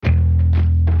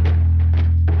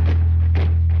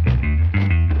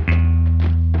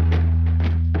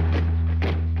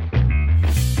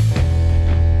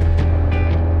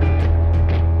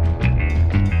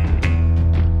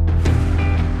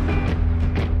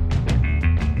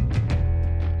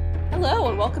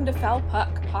welcome to Foul Puck,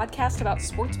 podcast about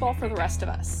sports ball for the rest of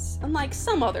us. Unlike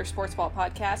some other sports ball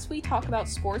podcasts, we talk about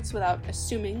sports without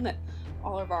assuming that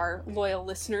all of our loyal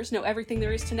listeners know everything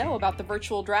there is to know about the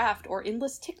virtual draft or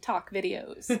endless TikTok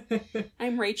videos.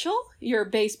 I'm Rachel, your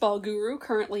baseball guru,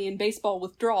 currently in baseball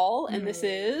withdrawal, and this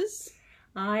is...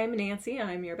 I'm Nancy,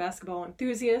 I'm your basketball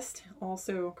enthusiast,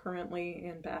 also currently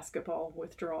in basketball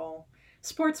withdrawal.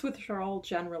 Sports withdrawal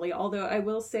generally, although I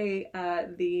will say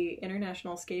the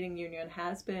International Skating Union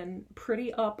has been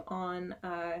pretty up on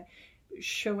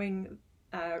showing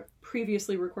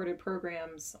previously recorded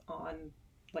programs on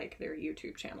like their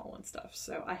YouTube channel and stuff.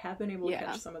 So I have been able to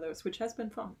catch some of those, which has been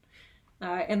fun.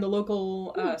 And the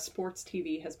local sports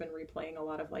TV has been replaying a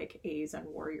lot of like A's and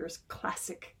Warriors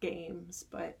classic games,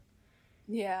 but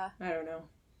yeah, I don't know.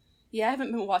 Yeah, I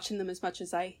haven't been watching them as much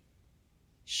as I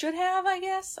should have, I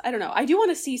guess. I don't know. I do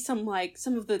want to see some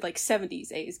of the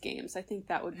 70s A's games. I think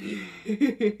that would be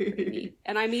pretty neat.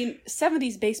 And I mean,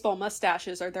 70s baseball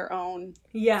mustaches are their own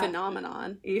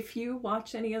phenomenon. If you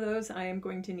watch any of those, I am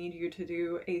going to need you to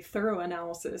do a thorough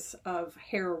analysis of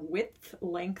hair width,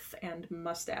 length, and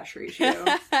mustache ratio.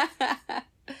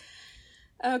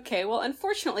 Okay, well,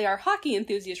 unfortunately, our hockey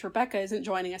enthusiast Rebecca isn't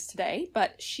joining us today,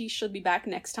 but she should be back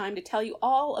next time to tell you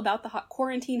all about the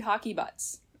quarantined hockey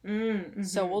butts. Mm-hmm.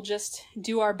 So we'll just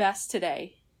do our best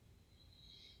today.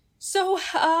 So,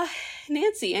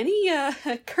 Nancy, any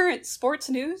current sports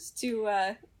news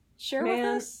to share with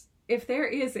us? If there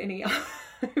is any,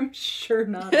 I'm sure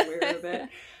not aware of it.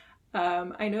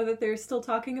 I know that they're still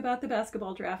talking about the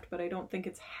basketball draft, but I don't think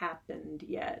it's happened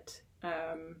yet.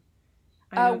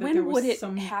 When would it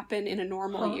happen in a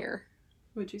normal year?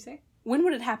 What'd you say? When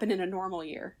would it happen in a normal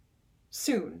year?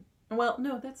 Soon. Well,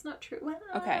 no, that's not true. Well,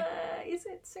 okay. Is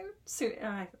it soon? Soon.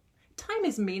 Time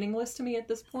is meaningless to me at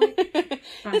this point.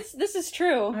 This is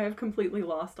true. I have completely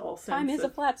lost all sense Time is a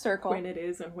flat circle. When it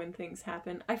is and when things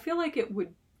happen. I feel like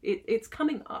it's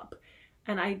coming up,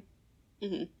 and I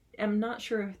am not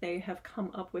sure if they have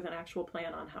come up with an actual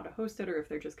plan on how to host it, or if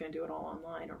they're just going to do it all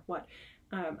online, or what.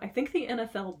 I think the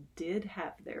NFL did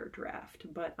have their draft,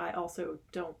 but I also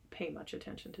don't pay much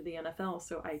attention to the NFL,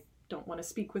 so I don't want to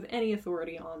speak with any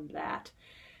authority on that.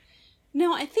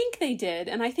 No, I think they did,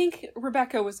 and I think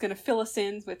Rebecca was going to fill us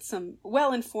in with some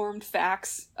well-informed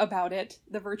facts about it,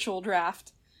 the virtual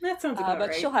draft. That sounds about right.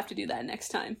 But she'll have to do that next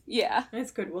time. Yeah.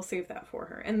 That's good. We'll save that for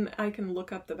her. And I can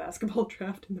look up the basketball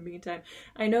draft in the meantime.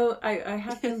 I know I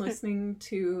have been listening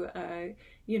to,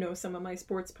 some of my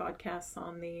sports podcasts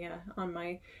on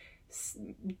my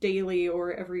daily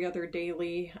or every other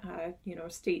daily,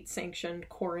 state-sanctioned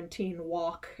quarantine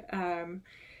walk.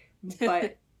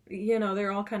 But,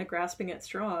 they're all kind of grasping at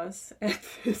straws at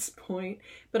this point.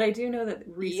 But I do know that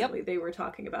recently they were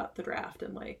talking about the draft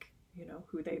and,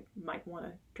 who they might want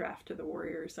to draft to the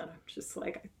Warriors. And I'm just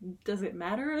like, does it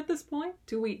matter at this point?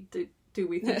 Do we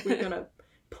think we're going to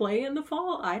play in the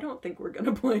fall? I don't think we're going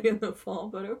to play in the fall,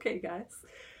 but okay, guys.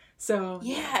 So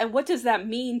yeah, and what does that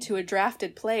mean to a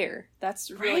drafted player?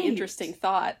 That's a really interesting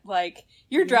thought. Like,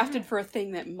 you're drafted for a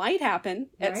thing that might happen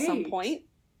at some point.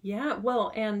 Yeah,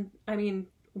 well, and I mean,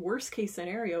 worst case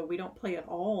scenario, we don't play at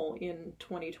all in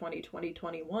 2020,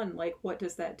 2021. Like, what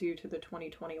does that do to the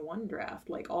 2021 draft?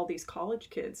 Like, all these college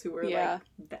kids who are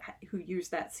who use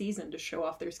that season to show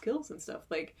off their skills and stuff.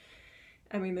 Like,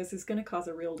 I mean, this is going to cause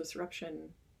a real disruption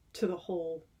to the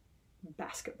whole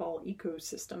basketball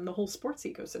ecosystem, the whole sports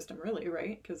ecosystem, really,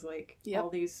 right? Because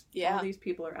all these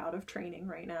people are out of training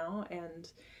right now,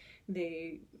 and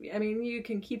you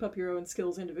can keep up your own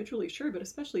skills individually, sure, but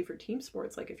especially for team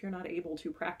sports, like if you're not able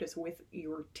to practice with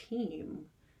your team,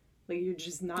 like you're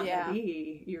just not gonna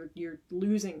be, you're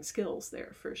losing skills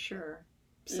there for sure.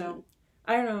 So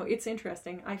I don't know, it's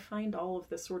interesting. I find all of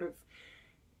the sort of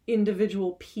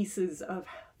individual pieces of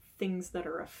things that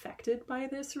are affected by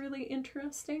this really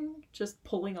interesting, just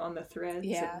pulling on the threads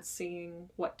and seeing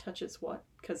what touches what,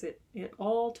 because it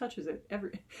all touches it,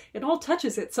 it all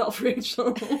touches itself,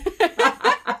 Rachel.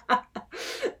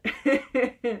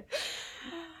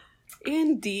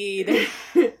 Indeed.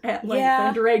 At length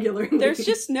and regularly. There's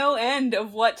just no end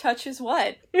of what touches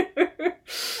what. We're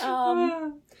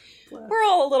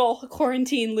all a little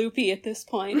quarantine loopy at this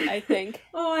point, I think.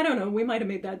 Oh, I don't know. We might have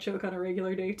made that joke on a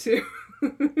regular day, too.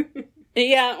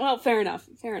 Yeah, well, fair enough.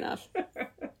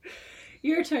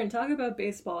 Your turn. Talk about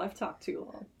baseball. I've talked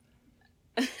too long.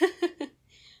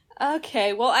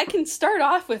 Okay, well, I can start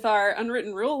off with our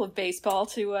unwritten rule of baseball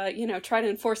to, try to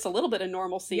enforce a little bit of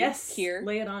normalcy here.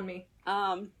 Lay it on me.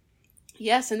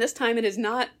 Yes, and this time it is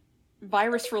not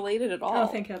virus-related at all. Oh,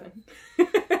 thank heaven.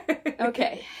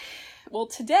 Okay. Well,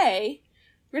 today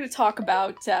we're going to talk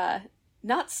about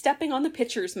not stepping on the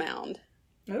pitcher's mound.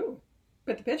 Oh,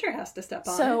 but the pitcher has to step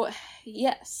on it. So,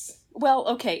 yes. Well,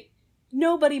 okay.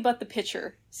 Nobody but the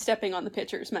pitcher stepping on the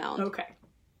pitcher's mound. Okay.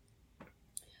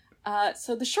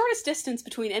 So the shortest distance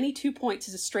between any 2 points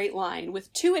is a straight line,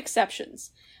 with 2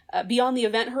 exceptions. Beyond the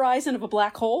event horizon of a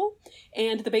black hole,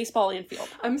 and the baseball infield.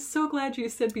 I'm so glad you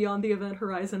said beyond the event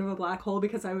horizon of a black hole,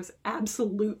 because I was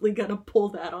absolutely going to pull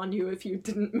that on you if you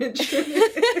didn't mention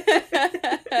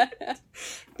it.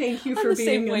 Thank you for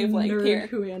being a nerd here.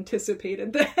 Who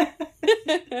anticipated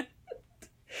that.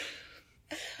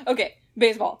 Okay,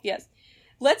 baseball, yes.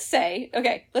 Let's say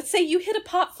you hit a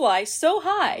pop fly so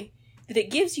high that it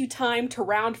gives you time to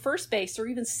round first base or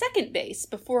even second base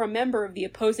before a member of the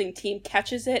opposing team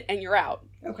catches it and you're out.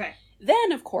 Okay.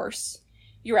 Then, of course,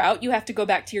 you're out. You have to go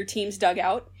back to your team's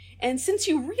dugout. And since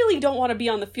you really don't want to be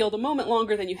on the field a moment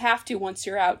longer than you have to once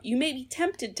you're out, you may be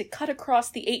tempted to cut across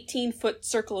the 18-foot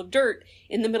circle of dirt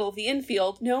in the middle of the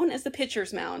infield, known as the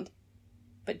pitcher's mound.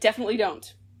 But definitely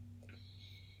don't.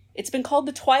 It's been called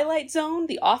the Twilight Zone,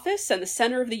 the office, and the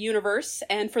center of the universe,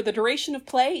 and for the duration of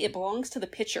play, it belongs to the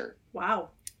pitcher.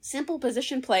 Wow. Simple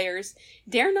position players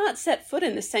dare not set foot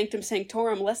in the sanctum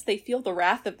sanctorum lest they feel the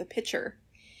wrath of the pitcher.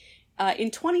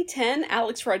 In 2010,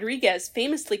 Alex Rodriguez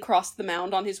famously crossed the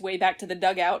mound on his way back to the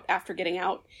dugout after getting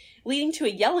out, leading to a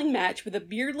yelling match with a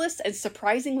beardless and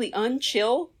surprisingly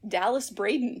unchill Dallas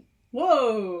Braden.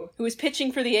 Whoa! Who was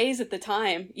pitching for the A's at the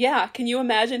time. Yeah, can you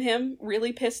imagine him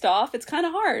really pissed off? It's kind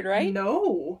of hard, right?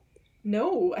 No.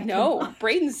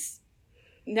 Braden's...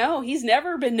 No, he's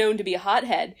never been known to be a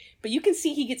hothead, but you can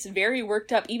see he gets very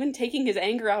worked up, even taking his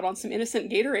anger out on some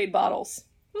innocent Gatorade bottles.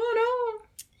 Oh, no.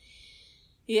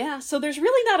 Yeah, so there's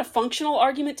really not a functional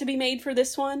argument to be made for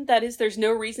this one. That is, there's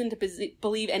no reason to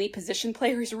believe any position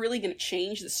player is really going to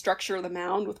change the structure of the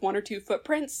mound with 1 or 2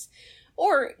 footprints.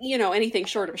 Or, anything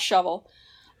short of a shovel.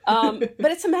 But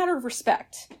it's a matter of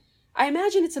respect. I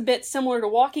imagine it's a bit similar to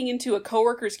walking into a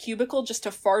coworker's cubicle just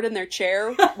to fart in their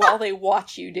chair while they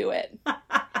watch you do it.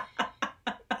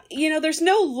 There's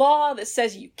no law that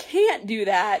says you can't do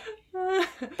that,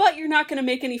 but you're not going to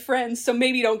make any friends, so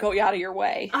maybe don't go out of your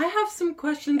way. I have some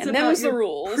questions and about your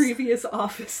rules. Previous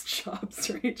office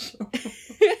jobs, Rachel.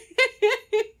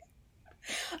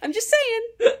 I'm just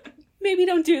saying, maybe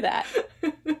don't do that.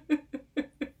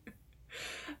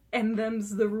 And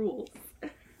them's the rules.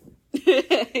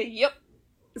 Yep.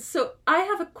 So, I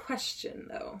have a question,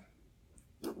 though.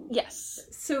 Yes.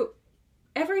 So,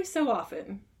 every so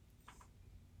often,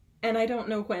 and I don't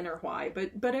know when or why,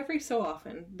 but every so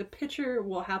often, the pitcher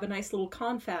will have a nice little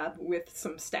confab with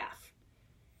some staff.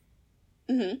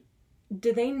 Mm-hmm.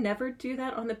 Do they never do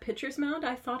that on the pitcher's mound?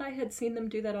 I thought I had seen them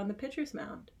do that on the pitcher's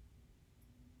mound.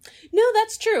 No,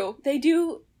 that's true. They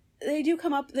do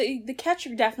come up, the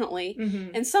catcher definitely,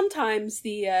 and sometimes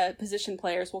the position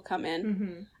players will come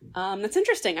in. Mm-hmm. That's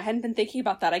interesting. I hadn't been thinking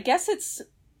about that. I guess it's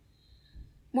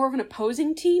more of an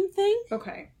opposing team thing.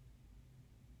 Okay.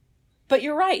 But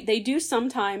you're right. They do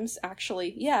sometimes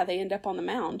actually, they end up on the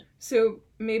mound. So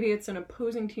maybe it's an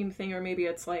opposing team thing, or maybe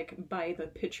it's like by the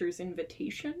pitcher's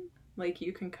invitation. Like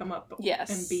you can come up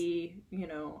and be,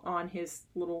 on his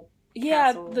little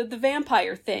castle. The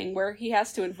vampire thing where he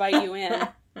has to invite you in.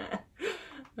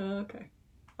 Okay.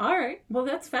 All right. Well,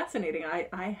 that's fascinating.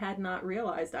 I had not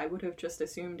realized. I would have just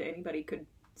assumed anybody could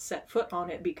set foot on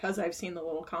it because I've seen the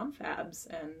little confabs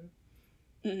and...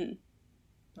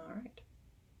 Mm-hmm. All right.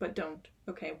 But don't.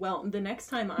 Okay. Well, the next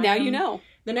time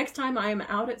The next time I am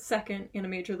out at second in a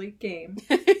Major League game,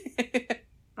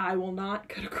 I will not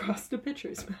cut across the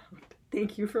pitcher's mound.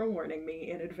 Thank you for warning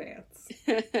me in advance.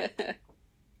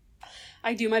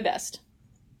 I do my best.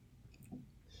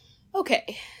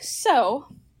 Okay, so,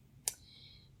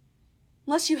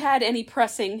 unless you had any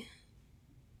pressing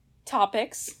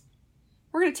topics,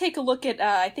 we're going to take a look at,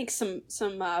 I think, some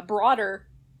broader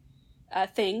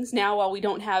things now while we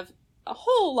don't have a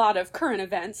whole lot of current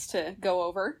events to go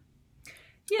over.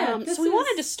 Yeah, so we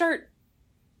wanted to start...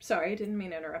 Sorry, I didn't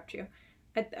mean to interrupt you.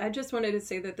 I just wanted to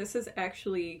say that this is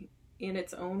actually... in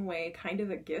its own way, kind of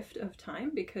a gift of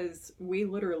time, because we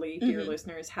literally, dear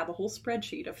listeners, have a whole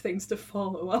spreadsheet of things to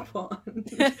follow up on.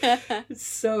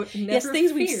 So never things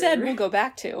fear. We've said we'll go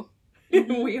back to.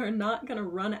 We are not going to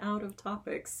run out of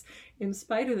topics, in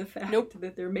spite of the fact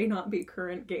that there may not be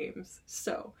current games.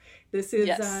 So this is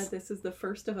this is the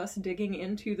first of us digging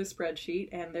into the spreadsheet,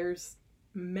 and there's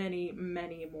many,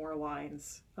 many more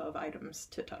lines of items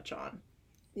to touch on.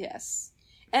 Yes.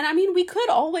 And I mean, we could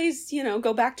always,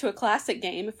 go back to a classic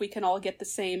game if we can all get the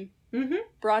same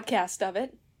broadcast of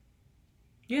it.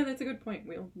 Yeah, that's a good point.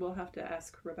 We'll have to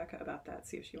ask Rebecca about that,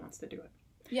 see if she wants to do it.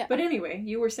 Yeah. But anyway,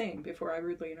 you were saying before I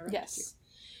rudely interrupted you.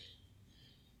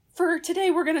 For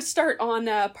today, we're going to start on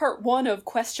part 1 of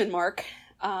Question Mark,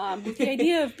 with the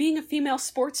idea of being a female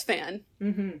sports fan,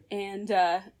 and,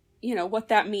 what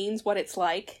that means, what it's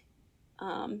like,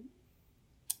 and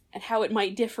how it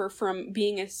might differ from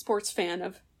being a sports fan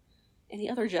of any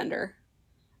other gender.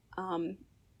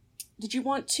 Did you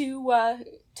want to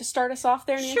start us off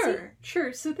there, Nancy?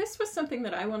 Sure. So this was something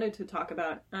that I wanted to talk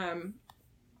about, and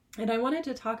I wanted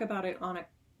to talk about it on a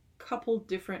couple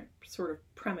different sort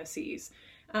of premises.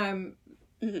 And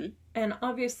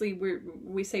obviously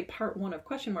we say part 1 of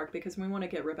Question Mark because we want to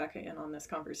get Rebecca in on this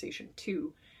conversation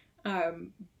too.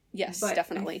 Yes, but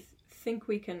definitely. I think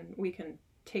we can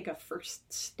take a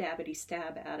first stab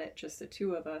at it, just the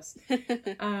two of us.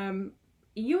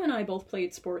 You and I both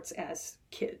played sports as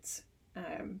kids.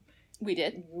 We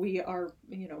did. We are,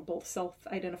 both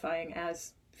self-identifying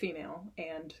as female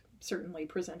and certainly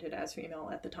presented as female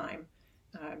at the time,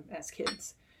 as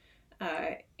kids.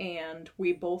 And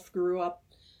we both grew up,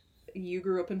 you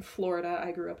grew up in Florida,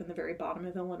 I grew up in the very bottom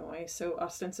of Illinois, so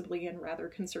ostensibly in rather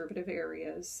conservative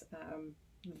areas.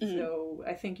 Though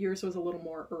I think yours was a little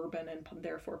more urban and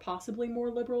therefore possibly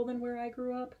more liberal than where I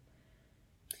grew up.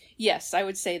 Yes, I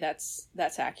would say that's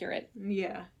accurate.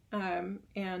 Yeah.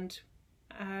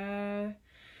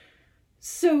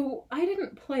 So I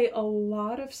didn't play a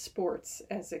lot of sports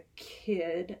as a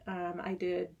kid. I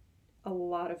did a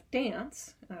lot of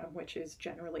dance, which is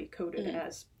generally coded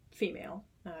as female.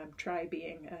 Try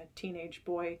being a teenage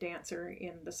boy dancer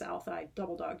in the South. I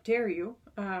double dog dare you.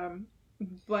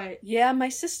 But yeah, my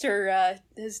sister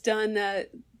has done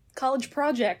college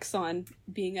projects on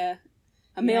being a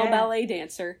male ballet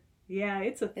dancer. Yeah,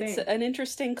 it's a thing. It's an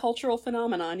interesting cultural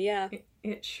phenomenon. Yeah,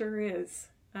 it sure is.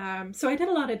 So I did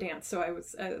a lot of dance. So I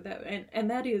was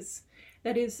that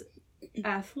is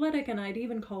athletic, and I'd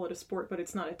even call it a sport, but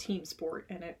it's not a team sport,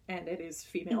 and it is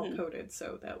female coded,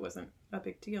 so that wasn't a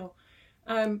big deal.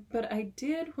 But I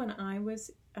did when I was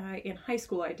in high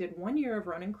school. I did 1 year of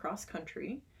running cross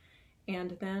country.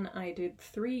 And then I did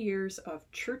 3 years of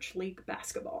church league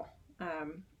basketball.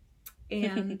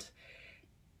 And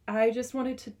I just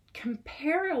wanted to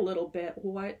compare a little bit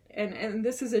and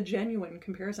this is a genuine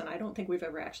comparison. I don't think we've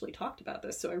ever actually talked about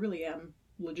this, so I really am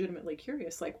legitimately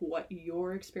curious, like what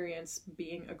your experience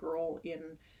being a girl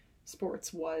in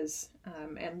sports was,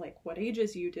 and like what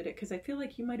ages you did it, because I feel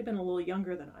like you might have been a little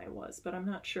younger than I was, but I'm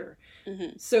not sure.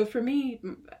 So for me,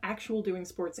 actual doing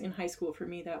sports in high school, for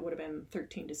me that would have been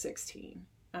 13 to 16.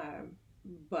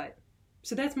 But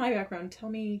so that's my background. Tell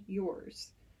me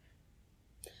yours.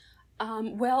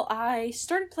 Well, I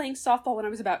started playing softball when I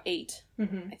was about 8,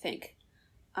 I think,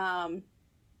 and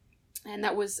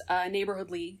that was a neighborhood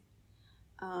league,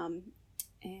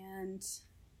 and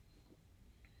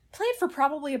played for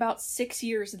probably about 6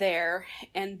 years there,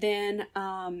 and then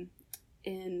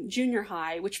in junior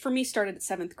high, which for me started at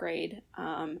 7th grade,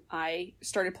 I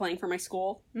started playing for my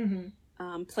school.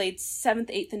 Played 7th,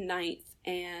 8th, and 9th,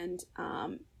 and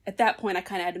at that point I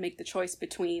kind of had to make the choice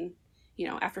between,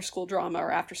 after school drama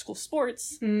or after school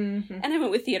sports, and I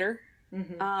went with theater.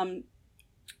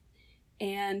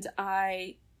 And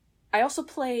I also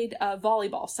played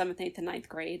volleyball 7th, 8th, and 9th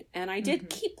grade, and I did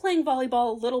keep playing volleyball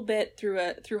a little bit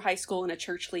through high school in a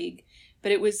church league,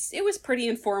 but it was pretty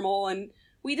informal, and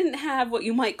we didn't have what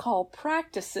you might call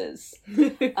practices,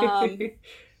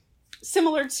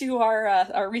 similar to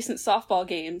our recent softball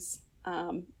games.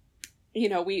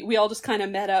 We all just kind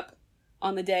of met up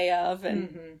on the day of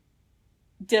and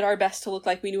did our best to look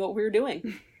like we knew what we were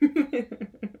doing.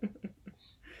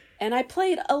 And I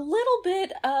played a little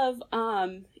bit of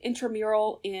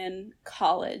intramural in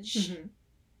college,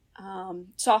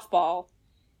 softball.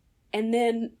 And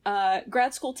then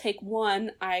grad school take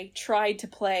 1, I tried to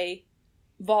play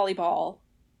volleyball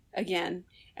again.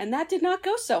 And that did not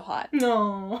go so hot.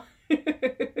 No.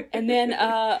 And then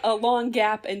a long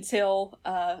gap until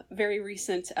very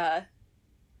recent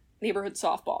neighborhood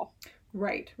softball.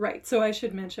 Right. So I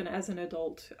should mention, as an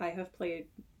adult, I have played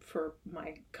for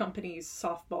my company's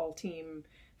softball team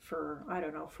for,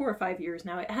 4 or 5 years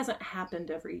now. It hasn't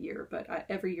happened every year, but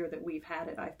every year that we've had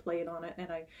it, I've played on it, and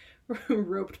I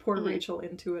roped poor Rachel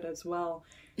into it as well.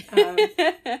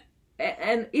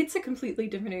 And it's a completely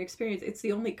different experience. It's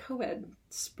the only co-ed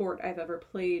sport I've ever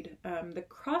played. The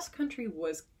cross country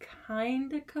was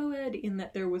kind of co-ed in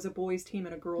that there was a boys team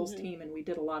and a girls team, and we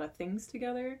did a lot of things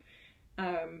together.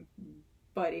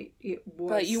 But it was...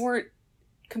 But you weren't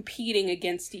competing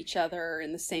against each other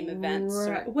in the same events?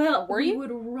 Right. Well, we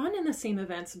would run in the same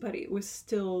events, but it was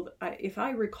still, if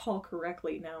I recall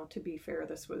correctly now, to be fair,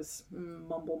 this was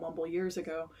mumble years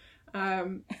ago,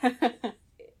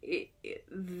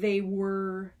 they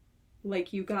were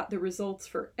like you got the results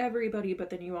for everybody, but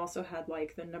then you also had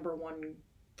like the number 1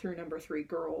 through number 3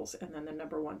 girls, and then the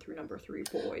number 1 through number 3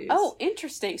 boys. Oh,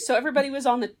 interesting. So everybody was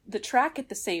on the track at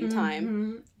the same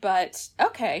time, but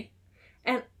okay.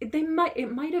 And it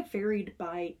might have varied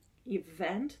by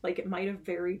event, like it might have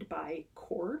varied by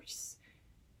course.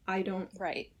 I don't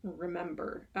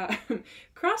remember.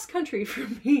 Cross country for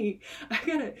me,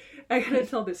 I gotta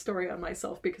tell this story on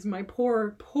myself, because my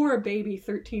poor baby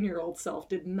 13-year-old self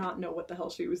did not know what the hell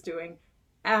she was doing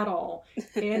at all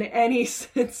in any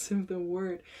sense of the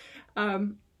word.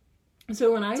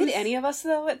 So when I did any of us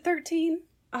though at 13?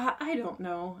 I don't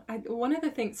know. One of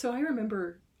the things. So I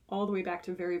remember all the way back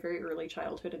to very, very early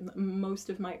childhood, and most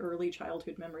of my early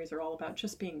childhood memories are all about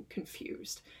just being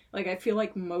confused. Like, I feel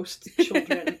like most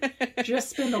children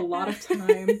just spend a lot of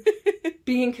time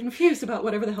being confused about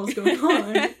whatever the hell's going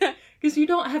on, because you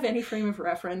don't have any frame of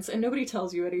reference and nobody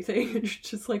tells you anything. It's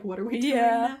just like, what are we doing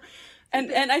now?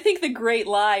 And I think the great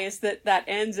lie is that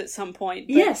ends at some point.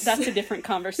 But yes, that's a different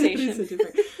conversation. It is a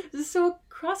different. So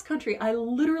cross country, I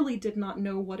literally did not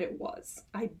know what it was.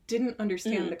 I didn't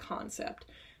understand the concept.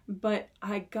 But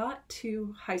I got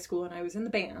to high school and I was in the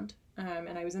band,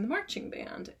 and I was in the marching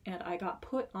band, and I got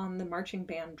put on the marching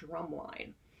band drum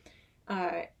line.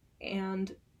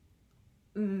 And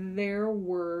there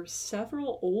were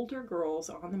several older girls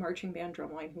on the marching band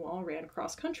drum line who all ran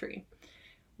cross country.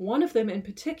 One of them in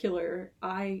particular,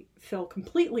 I fell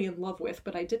completely in love with,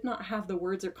 but I did not have the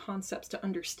words or concepts to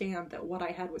understand that what I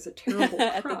had was a terrible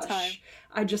crush. At the time.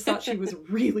 I just thought she was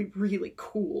really, really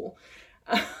cool.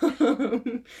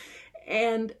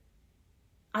 And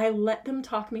I let them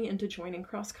talk me into joining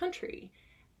cross country.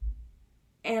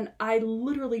 And I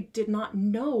literally did not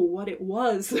know what it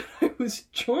was that I was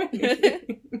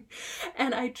joining.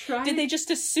 And I tried... Did they just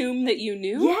assume that you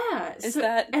knew? Yeah.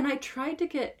 And I tried to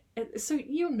get... So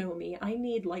you know me, I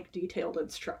need like detailed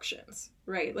instructions,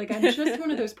 right? Like I'm just one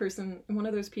of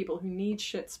those people who needs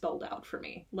shit spelled out for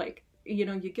me. Like, you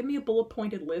know, you give me a bullet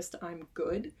pointed list, I'm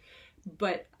good.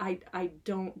 But I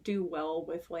don't do well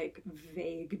with like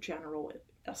vague general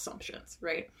assumptions,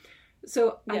 right?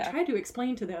 So I tried to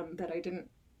explain to them that I didn't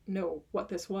know what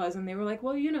this was, and they were like,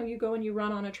 well, you know, you go and you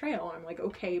run on a trail. And I'm like,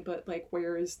 okay, but like,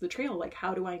 where is the trail? Like,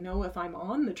 how do I know if I'm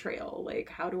on the trail? Like,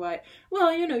 how do I,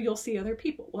 well, you know, you'll see other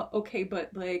people. Well, okay,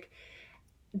 but like,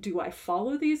 do I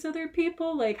follow these other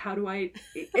people? Like, how do I,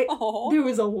 there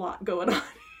was a lot going on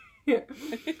here.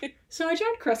 So I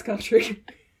joined cross country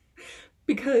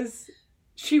because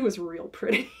she was real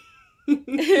pretty.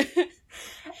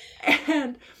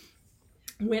 And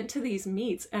went to these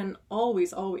meets and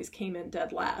always came in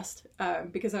dead last,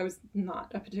 because I was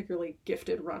not a particularly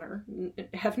gifted runner.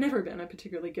 Have never been a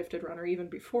particularly gifted runner, even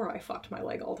before I fucked my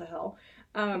leg all to hell.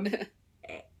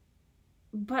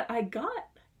 But I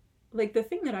got, like, the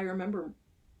thing that I remember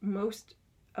most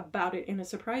about it in a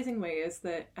surprising way is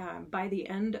that by the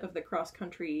end of the cross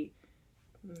country,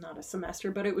 not a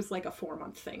semester, but it was like a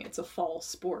 4-month thing. It's a fall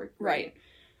sport, right?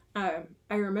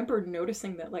 I remember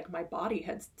noticing that like my body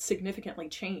had significantly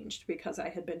changed because I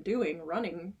had been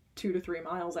running 2 to 3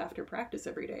 miles after practice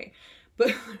every day,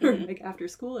 but or like after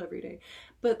school every day.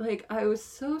 But like I was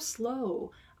so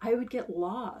slow, I would get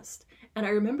lost. And I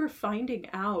remember finding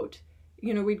out,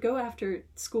 you know, we'd go after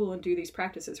school and do these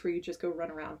practices where you just go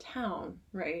run around town,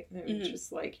 right? And it's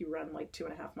just like you run like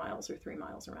 2.5 miles or 3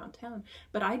 miles around town.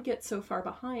 But I'd get so far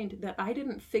behind that I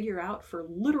didn't figure out for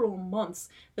literal months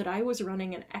that I was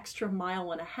running an extra 1.5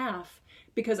 miles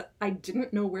because I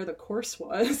didn't know where the course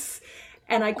was.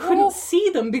 And I couldn't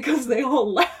see them because they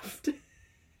all left.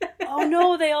 Oh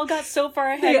no, they all got so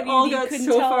far ahead of you. They all got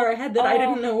so far ahead that I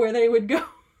didn't know where they would go.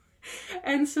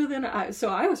 And so then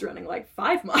I was running like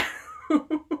 5 miles.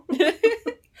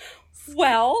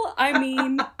 Well, I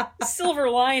mean, silver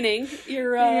lining,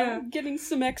 you're getting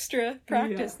some extra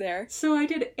practice there. So I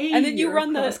did and then you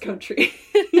run cross country.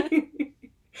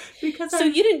 Because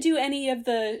you didn't do any of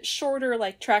the shorter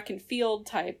like track and field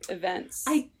type events.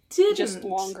 I didn't. Just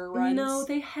longer runs. No,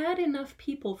 they had enough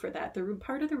people for that.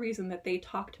 Part of the reason that they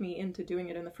talked me into doing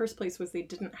it in the first place was they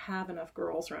didn't have enough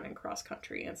girls running cross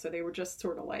country. And so they were just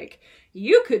sort of like,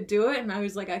 you could do it. And I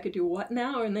was like, I could do what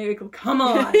now? And they would go, come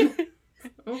on.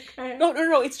 Okay.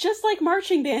 No. It's just like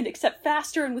marching band, except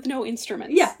faster and with no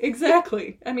instruments. Yeah,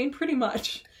 exactly. I mean, pretty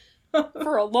much.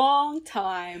 For a long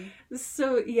time.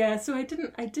 So I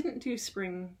didn't do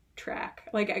spring track.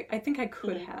 Like, I think I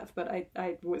could have, but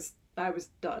I was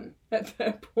done at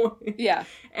that point. Yeah.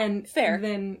 And fair.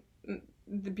 Then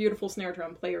the beautiful snare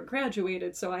drum player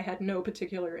graduated, so I had no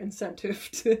particular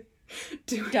incentive to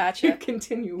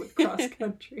continue with cross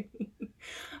country.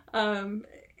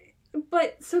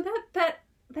 But so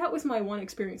that was my one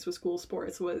experience with school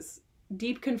sports, was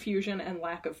deep confusion and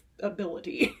lack of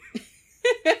ability.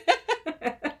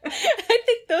 I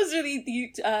think those are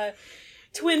the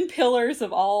twin pillars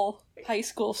of all high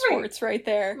school sports right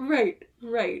there.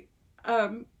 Right.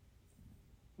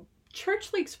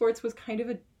 Church league sports was kind of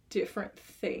a different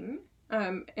thing.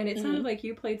 And it sounded like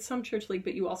you played some church league,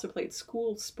 but you also played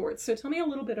school sports. So tell me a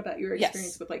little bit about your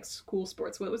experience with like school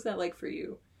sports. What was that like for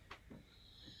you?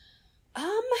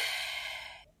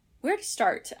 Where to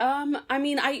start? I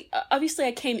mean, I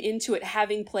came into it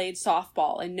having played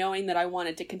softball and knowing that I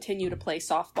wanted to continue to play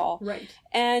softball. Right.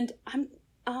 And I'm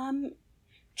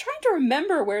trying to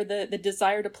remember where the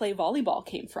desire to play volleyball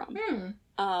came from.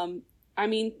 I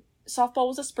mean, softball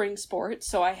was a spring sport,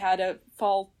 so I had a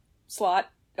fall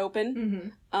slot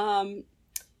open.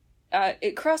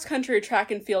 Cross country or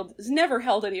track and field has never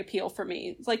held any appeal for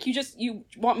me. It's like you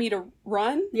want me to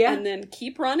run and then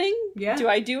keep running? Yeah. Do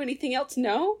I do anything else?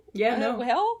 No. Yeah, no.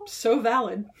 Well, so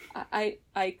valid.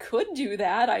 I could do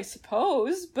that, I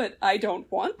suppose, but I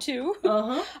don't want to.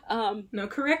 No,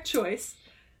 correct choice.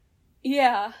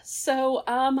 Yeah. So,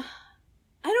 I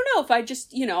don't know if I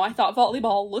just, I thought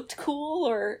volleyball looked cool,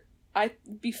 or I'd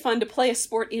be fun to play a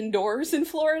sport indoors in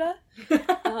Florida.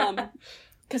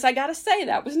 Because I gotta say,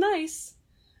 that was nice.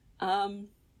 But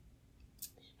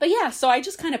yeah, so I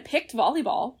just kind of picked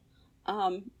volleyball.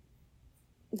 Not,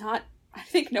 I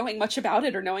think, knowing much about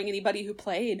it or knowing anybody who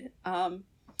played.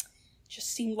 Just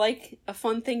seemed like a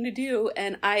fun thing to do.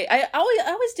 And I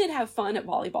always did have fun at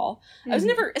volleyball. I was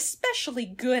never especially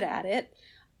good at it.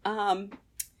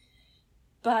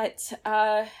 But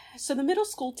so the middle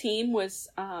school team was,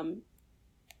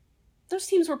 those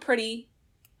teams were pretty,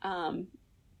 not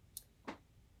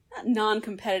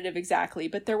non-competitive exactly,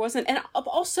 but there wasn't, and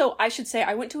also I should say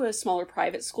I went to a smaller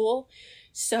private school,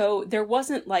 so there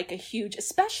wasn't like a huge,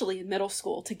 especially in middle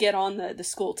school, to get on the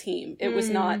school team. It was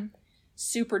not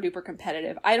super duper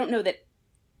competitive. I don't know that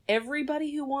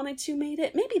everybody who wanted to made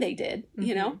it. Maybe they did,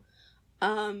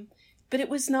 but it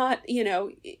was not,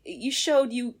 you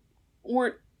showed you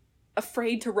weren't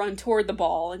afraid to run toward the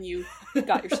ball and you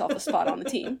got yourself a spot on the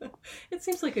team. It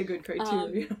seems like a good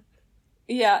criteria.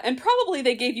 Yeah, and probably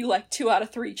they gave you like 2 out of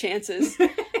 3 chances.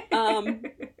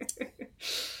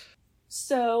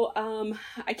 So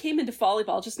I came into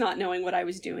volleyball just not knowing what I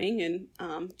was doing, and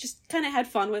just kind of had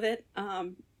fun with it.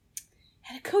 Had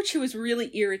a coach who was really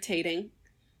irritating,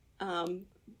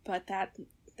 but that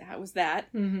was that.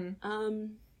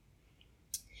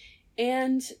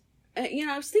 And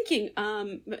I was thinking,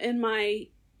 in my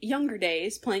younger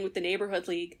days playing with the neighborhood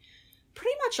league,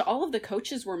 pretty much all of the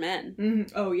coaches were men.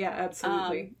 Oh yeah,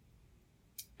 absolutely.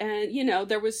 And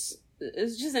it was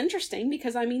just interesting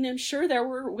because I'm sure there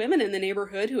were women in the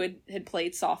neighborhood who had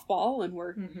played softball and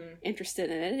were interested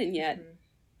in it, and yet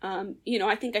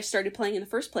I think I started playing in the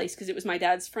first place because it was my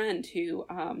dad's friend who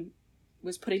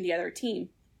was putting together a team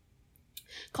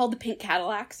called the Pink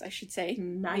Cadillacs, I should say.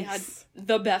 Nice. We had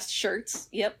the best shirts.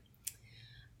 Yep.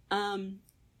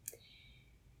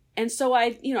 And so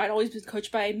I'd always been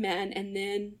coached by men, and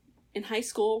then in high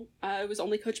school I was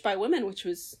only coached by women, which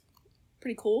was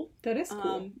pretty cool. That is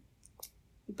cool.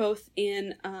 Both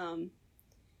in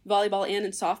volleyball and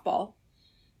in softball.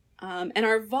 And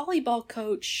our volleyball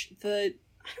coach, I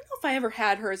don't know if I ever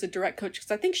had her as a direct coach,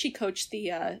 because I think she coached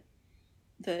the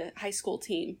high school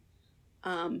team.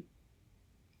 Maybe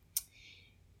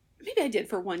I did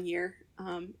for 1 year.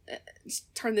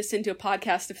 Turn this into a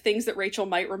podcast of things that Rachel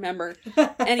might remember.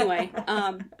 Anyway,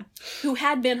 who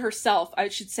had been herself, I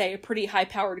should say, a pretty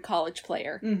high-powered college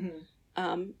player.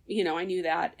 I knew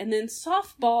that. And then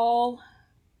softball,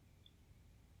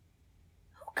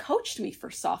 who coached me for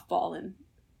softball in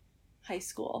high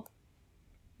school?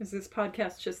 Is this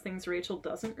podcast just things Rachel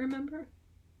doesn't remember?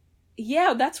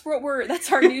 Yeah, that's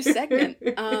our new segment.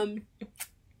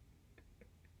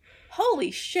 Holy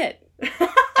shit.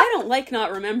 I don't like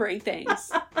not remembering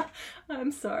things.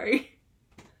 I'm sorry.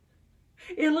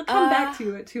 It'll come back to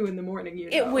you at 2 a.m,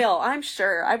 It will, I'm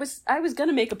sure. I was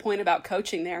gonna make a point about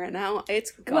coaching there, and now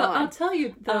it's gone. Well, I'll tell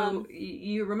you, though,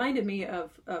 you reminded me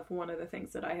of one of the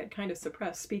things that I had kind of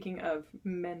suppressed, speaking of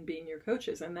men being your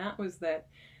coaches, and that was that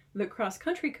the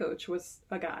cross-country coach was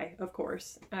a guy, of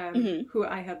course, who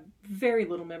I have very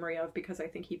little memory of because I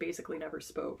think he basically never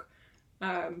spoke.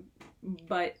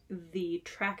 But the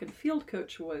track and field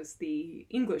coach was the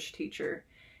English teacher,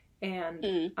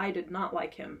 and I did not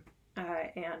like him.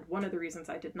 And one of the reasons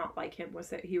I did not like him was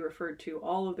that he referred to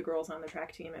all of the girls on the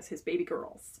track team as his baby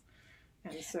girls.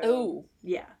 And so,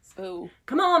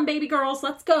 come on, baby girls,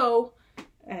 let's go.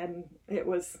 And it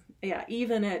was,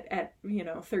 even at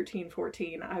 13,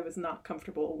 14, I was not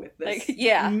comfortable with this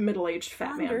middle-aged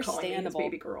fat man calling me his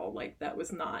baby girl. Like, that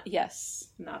was not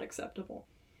acceptable.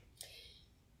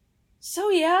 So,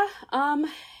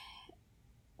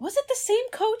 was it the same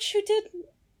coach who did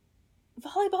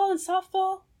volleyball and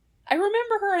softball? I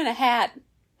remember her in a hat.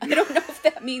 I don't know if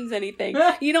that means anything.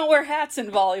 You don't wear hats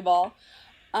in volleyball.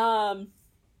 I'm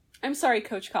sorry,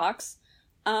 Coach Cox.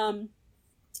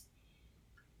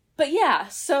 But yeah,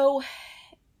 so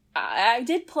I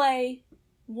did play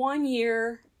 1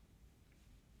 year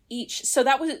each. So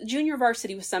that was junior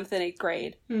varsity was 7th and 8th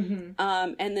grade. Mm-hmm.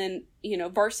 And then,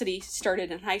 varsity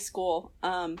started in high school.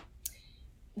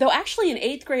 Though actually in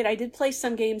 8th grade, I did play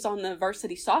some games on the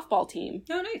varsity softball team.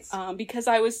 Oh, nice. Because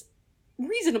I was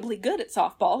reasonably good at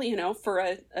softball, for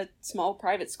a small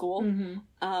private school.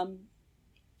 Mm-hmm.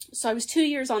 So I was 2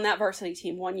 years on that varsity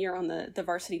team, 1 year on the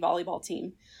varsity volleyball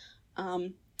team.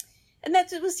 And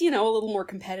it was, a little more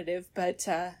competitive, but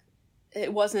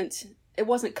it wasn't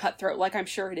cutthroat like I'm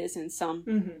sure it is in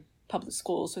some public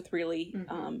schools with really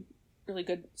really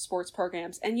good sports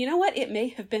programs. And you know what? It may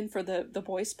have been for the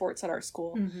boys' sports at our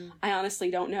school. Mm-hmm. I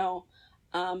honestly don't know.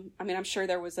 I'm sure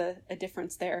there was a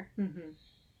difference there.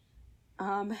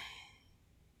 Mm-hmm.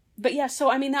 But yeah, so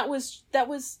that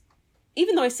was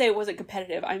even though I say it wasn't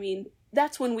competitive,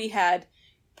 that's when we had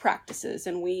practices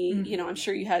and we, I'm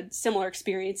sure you had similar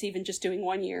experience even just doing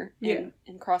 1 year in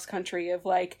cross country of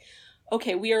like,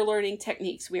 okay, we are learning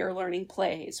techniques, we are learning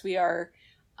plays, we are,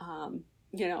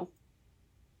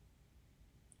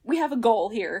 we have a goal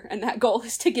here, and that goal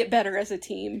is to get better as a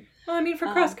team. Well,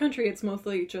 for cross country, it's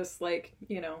mostly just like,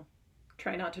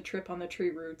 try not to trip on the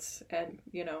tree roots and,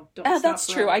 don't stop that's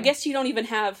running. True. I guess you don't even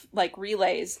have like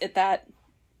relays at that.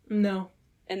 No.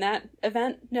 In that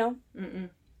event? No? Mm-mm.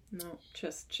 No,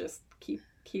 just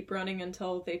keep running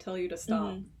until they tell you to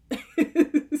stop. Mm.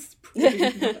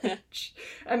 Pretty much.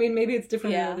 Maybe it's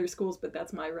different in other schools, but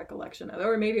that's my recollection of it.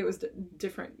 Or maybe it was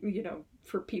different,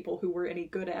 for people who were any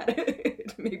good at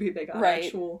it. Maybe they got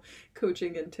actual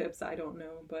coaching and tips. I don't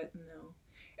know, but no.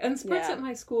 And sports at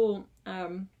my school,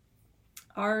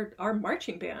 our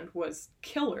marching band was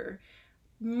killer.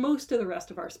 Most of the rest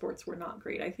of our sports were not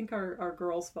great. I think our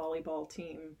girls volleyball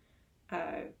team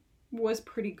was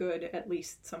pretty good at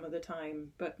least some of the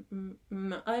time, but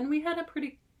and we had a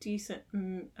pretty decent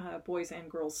boys and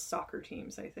girls soccer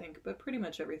teams, I think, but pretty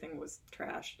much everything was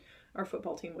trash. Our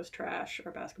football team was trash.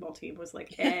 Our basketball team was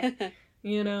like,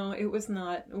 it was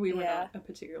not, we were not a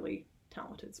particularly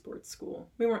talented sports school.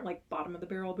 We weren't like bottom of the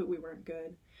barrel, but we weren't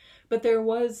good. But there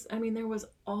was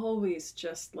always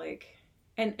just like,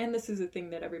 and this is a thing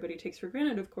that everybody takes for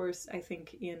granted, of course, I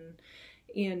think in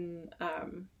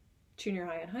junior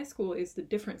high and high school is the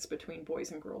difference between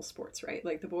boys and girls sports, right?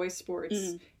 Like the boys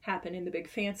sports happen in the big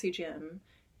fancy gym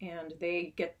and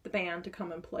they get the band to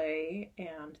come and play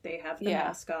and they have the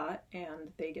mascot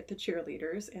and they get the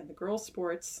cheerleaders, and the girls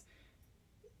sports,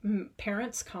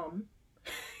 parents come,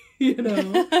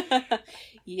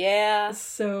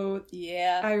 So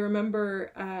I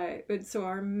remember, so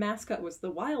our mascot was the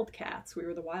Wildcats. We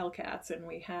were the Wildcats, and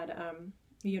we had,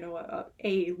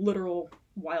 a literal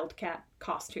wildcat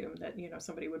costume that,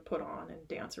 somebody would put on and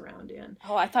dance around in.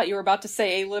 Oh, I thought you were about to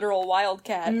say a literal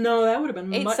wildcat. No, that would have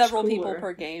been much several cooler. People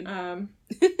per game.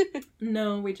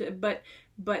 No, we did, but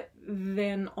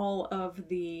then all of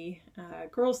the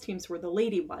girls teams were the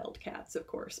Lady Wildcats, of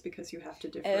course, because you have to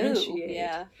differentiate. Oh,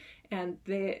 yeah. And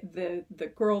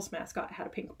the girls mascot had a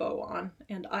pink bow on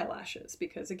and eyelashes,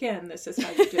 because again, this is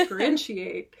how you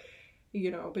differentiate.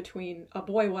 Between a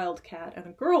boy wildcat and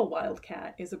a girl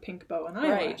wildcat is a pink bow and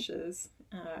eyelashes.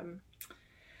 Right.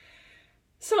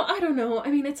 So I don't know.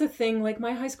 It's a thing. Like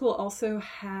my high school also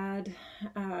had,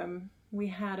 we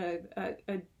had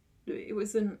it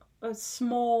was a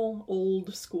small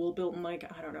old school built in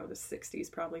like, I don't know, the 60s,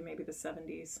 probably maybe the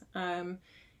 70s.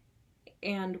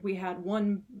 And we had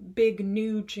one big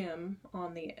new gym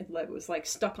it was like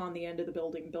stuck on the end of the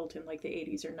building, built in like the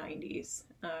 80s or 90s.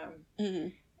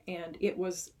 And it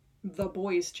was the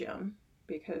boys' gym,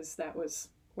 because that was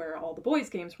where all the boys'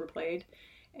 games were played.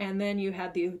 And then you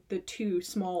had the two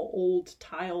small, old,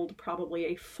 tiled,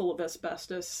 probably full of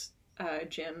asbestos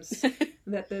gyms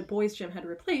that the boys' gym had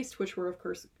replaced, which were, of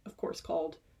course,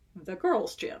 called the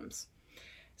girls' gyms.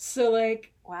 So,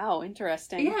 like... Wow,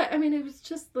 interesting. Yeah, it was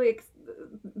just, like,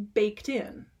 baked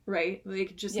in, right?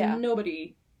 Like, just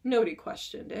nobody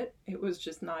questioned it. It was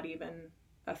just not even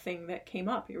a thing that came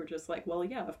up. You were just like, well,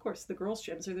 yeah, of course, the girls'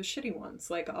 gyms are the shitty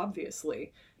ones, like,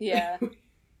 obviously. Yeah.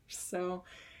 So,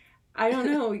 I don't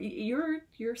know.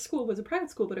 Your school was a private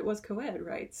school, but it was co-ed,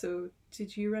 right? So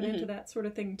did you run into that sort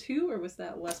of thing too, or was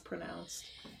that less pronounced?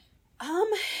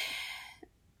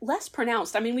 Less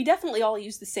pronounced. I mean, we definitely all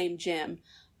used the same gym,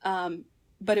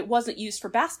 but it wasn't used for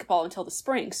basketball until the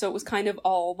spring, so it was kind of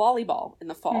all volleyball in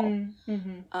the fall.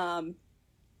 Mm-hmm.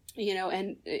 You know,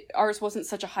 and ours wasn't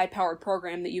such a high-powered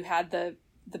program that you had the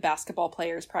basketball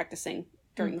players practicing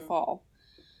during the fall.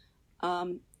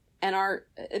 And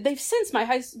they've since,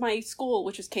 my school,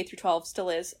 which is K through 12, still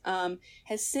is,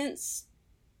 has since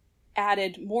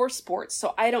added more sports.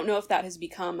 So I don't know if that has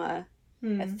become a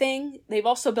thing. They've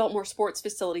also built more sports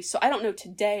facilities. So I don't know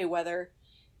today whether,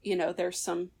 you know, there's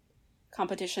some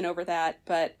competition over that.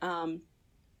 But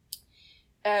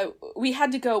we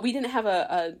had to go. We didn't have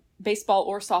a baseball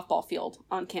or softball field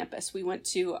on campus. We went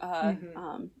to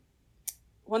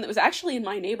one that was actually in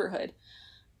my neighborhood.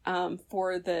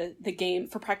 For the game,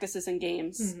 for practices and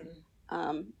games.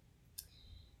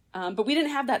 But we didn't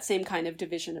have that same kind of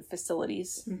division of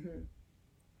facilities.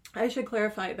 I should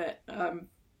clarify that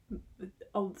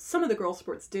some of the girls'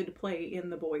 sports did play in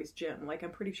the boys' gym. Like,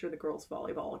 I'm pretty sure the girls'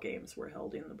 volleyball games were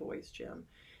held in the boys' gym.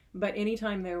 But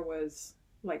anytime there was,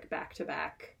 like,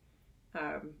 back-to-back,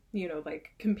 you know,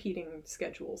 like, competing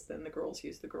schedules, then the girls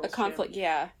used the girls' gym. A conflict,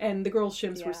 yeah. And the girls'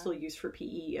 gyms were still used for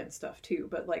PE and stuff, too.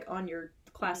 But, like, on your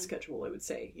class schedule, it would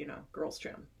say, you know, girls'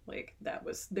 gym. Like, that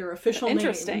was their official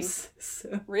names.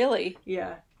 So, really?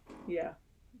 Yeah.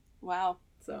 Wow.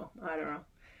 So, I don't know.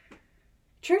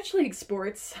 Church league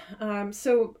sports.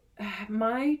 So,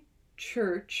 my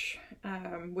church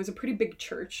was a pretty big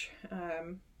church.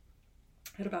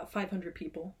 Had about 500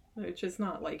 people, which is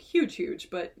not, like, huge,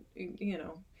 but, you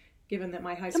know, given that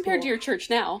my high school... Compared to your church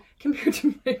now. Compared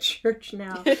to my church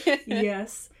now,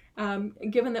 yes.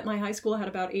 Given that my high school had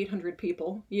about 800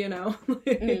 people, you know.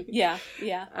 Yeah.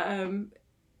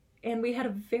 And we had a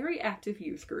very active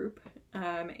youth group.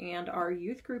 And our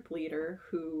youth group leader,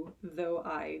 who, though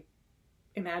I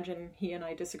imagine he and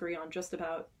I disagree on just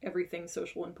about everything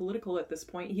social and political at this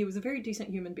point, he was a very decent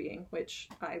human being, which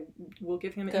I will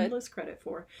give him endless credit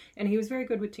for. And he was very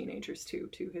good with teenagers, too,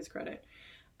 to his credit.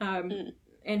 And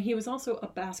he was also a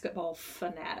basketball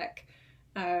fanatic.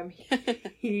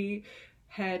 He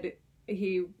had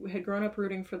grown up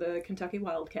rooting for the Kentucky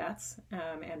Wildcats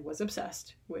and was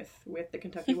obsessed with the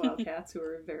Kentucky Wildcats, who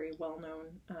are a very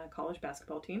well-known college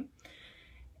basketball team.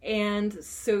 And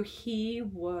so he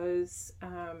was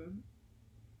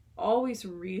always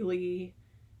really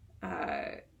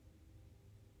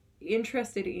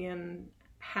interested in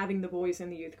having the boys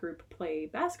in the youth group play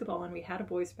basketball. And we had a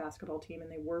boys basketball team,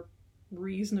 and they were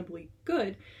reasonably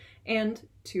good. And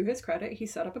to his credit, he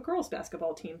set up a girls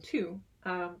basketball team too.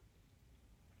 I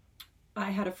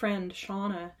had a friend,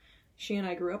 Shauna. She and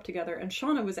I grew up together, and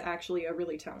Shauna was actually a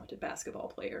really talented basketball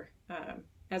player,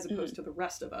 as opposed to the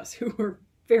rest of us who were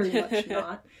very much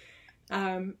not.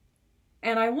 And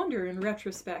I wonder, in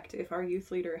retrospect, if our youth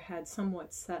leader had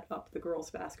somewhat set up the girls'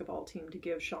 basketball team to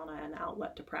give Shauna an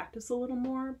outlet to practice a little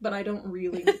more, but I don't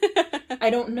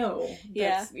know.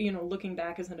 That's, you know, looking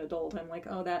back as an adult, I'm like,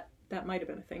 oh, that might have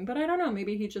been a thing. But I don't know,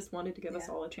 maybe he just wanted to give us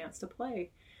all a chance to play.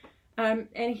 I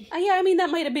mean, that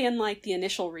might have been, like, the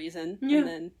initial reason. Yeah. And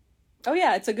then, oh,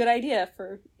 yeah, it's a good idea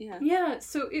for, Yeah,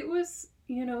 so it was...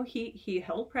 You know, he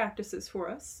held practices for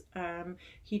us.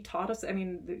 He taught us, I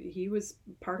mean, he was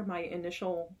part of my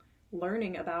initial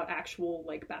learning about actual,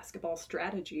 like, basketball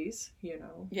strategies, you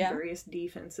know, various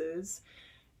defenses.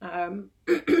 And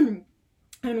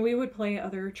we would play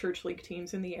other church league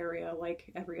teams in the area, like,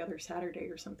 every other Saturday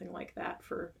or something like that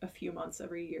for a few months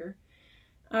every year.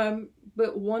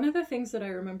 But one of the things that I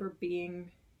remember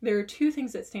there are two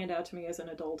things that stand out to me as an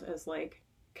adult as, like,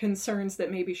 concerns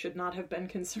that maybe should not have been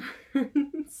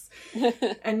concerns.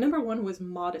 And number one was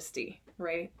modesty,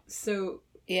 right? So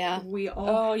we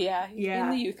all in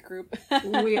the youth group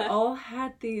we all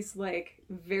had these, like,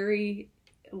 very,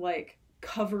 like,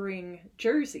 covering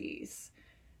jerseys,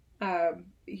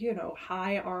 you know,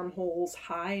 high armholes,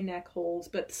 high neck holes,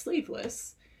 but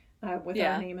sleeveless, with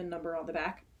our name and number on the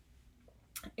back.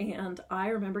 And I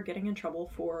remember getting in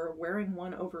trouble for wearing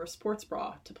one over a sports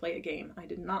bra to play a game. I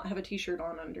did not have a t-shirt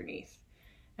on underneath.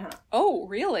 Oh,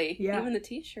 really? Yeah. Even the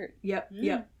t-shirt? Yep.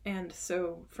 And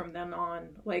so from then on,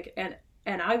 like,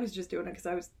 and I was just doing it because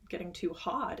I was getting too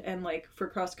hot. And, like, for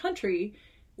cross country,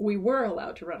 we were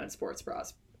allowed to run in sports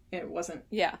bras. It wasn't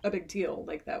a big deal.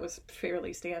 Like, that was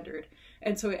fairly standard.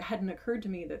 And so it hadn't occurred to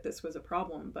me that this was a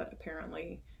problem. But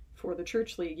apparently for the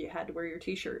church league, you had to wear your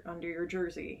t-shirt under your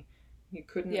jersey. You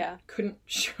couldn't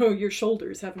show your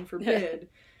shoulders, heaven forbid.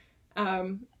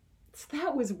 So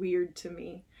that was weird to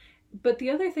me. But the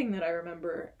other thing that I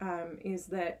remember is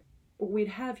that we'd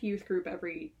have youth group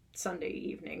every Sunday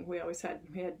evening. We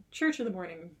had church in the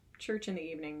morning, church in the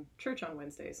evening, church on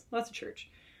Wednesdays, lots of church.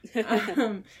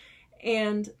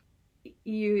 And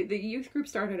the youth group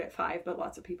started at 5, but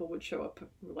lots of people would show up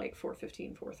like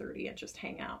 4:15, 4:30 and just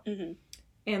hang out. Mm-hmm.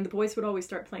 And the boys would always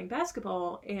start playing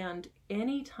basketball, and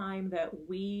any time that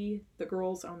the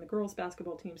girls on the girls'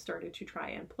 basketball team started to try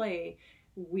and play,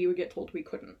 we would get told we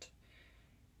couldn't.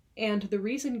 And the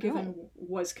reason given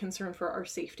was concern for our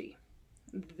safety.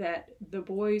 That the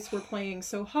boys were playing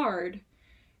so hard,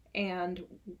 and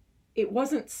it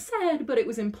wasn't said, but it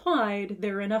was implied,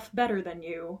 they're enough better than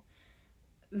you,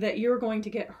 that you're going to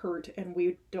get hurt, and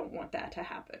we don't want that to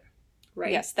happen.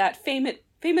 Right? Yes, that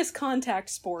famous contact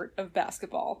sport of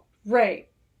basketball. Right.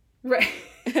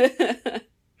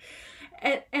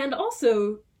 and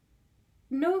also,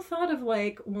 no thought of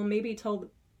like, well, maybe tell the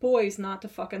boys not to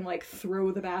fucking like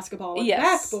throw the basketball at the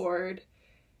backboard.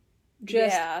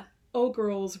 Just, oh,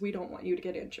 girls, we don't want you to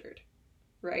get injured.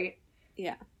 Right?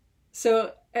 Yeah.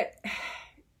 So,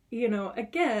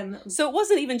 again... So it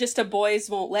wasn't even just a boys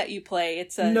won't let you play.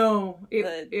 It's a... No,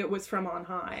 it was from on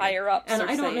high. Higher ups. And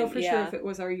I don't know for sure if it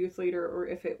was our youth leader or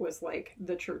if it was like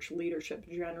the church leadership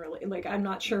generally. Like, I'm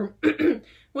not sure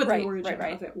what the origin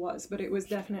of it was, but it was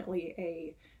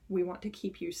definitely we want to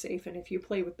keep you safe, and if you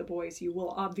play with the boys, you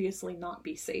will obviously not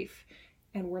be safe.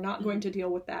 And we're not going to deal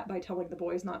with that by telling the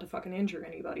boys not to fucking injure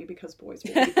anybody, because boys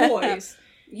will be boys.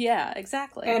 Yeah,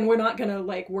 exactly. And we're not going to,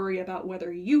 like, worry about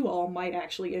whether you all might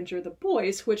actually injure the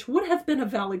boys, which would have been a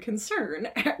valid concern,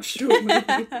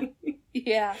 actually.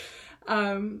 Yeah.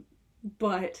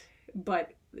 But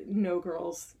no,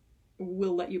 girls,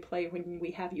 we'll let you play when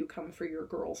we have you come for your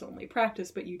girls-only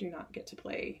practice, but you do not get to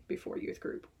play before youth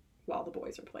group while the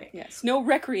boys are playing. Yes, no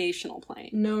recreational playing.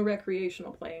 No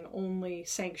recreational playing, only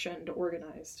sanctioned,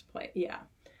 organized play. Yeah.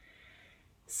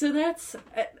 So that's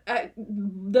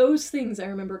those things I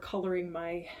remember coloring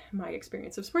my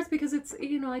experience of sports, because it's,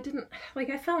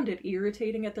 I found it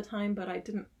irritating at the time, but I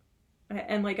didn't,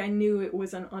 and like I knew it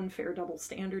was an unfair double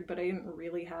standard, but I didn't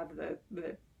really have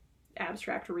the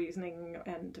abstract reasoning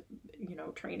and,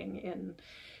 training in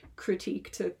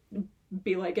critique to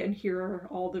be like, and here are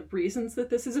all the reasons that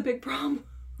this is a big problem.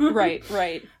 Right.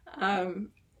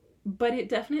 But it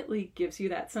definitely gives you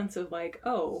that sense of like,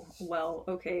 oh, well,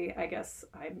 okay, I guess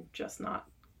I'm just not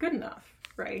good enough,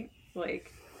 right?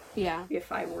 Like, yeah,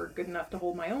 if I were good enough to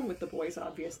hold my own with the boys,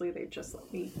 obviously they'd just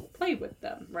let me play with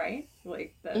them, right?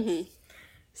 Like, that's... Mm-hmm.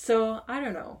 So, I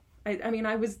don't know. I mean,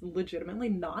 I was legitimately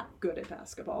not good at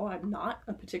basketball. I'm not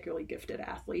a particularly gifted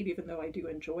athlete, even though I do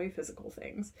enjoy physical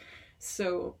things.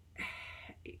 So,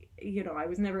 I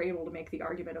was never able to make the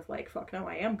argument of like, fuck no,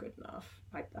 I am good enough.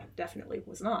 I definitely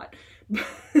was not. But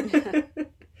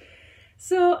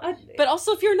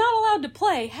also, if you're not allowed to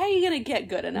play, how are you going to get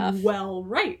good enough? Well,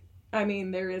 right. I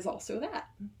mean, there is also that.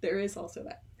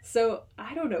 So,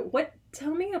 I don't know.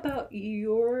 Tell me about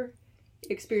your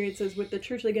experiences with the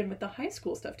church league and with the high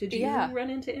school stuff. Did you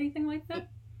run into anything like that?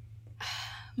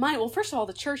 Mine, well, first of all,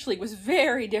 the church league was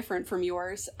very different from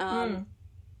yours.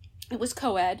 It was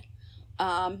co-ed.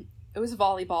 It was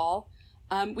volleyball.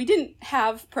 We didn't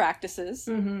have practices.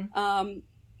 Mm-hmm.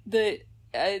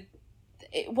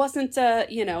 It wasn't,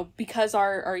 because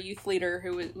our youth leader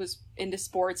who was into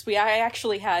sports, I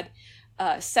actually had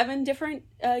 7 different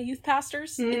youth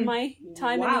pastors in my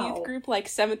time in the youth group, like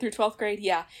 7th through 12th grade.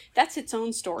 Yeah, that's its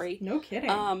own story. No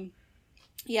kidding.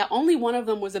 Yeah, only one of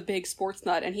them was a big sports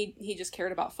nut, and he just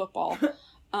cared about football.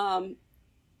 I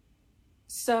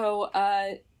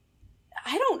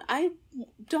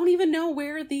don't even know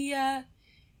where the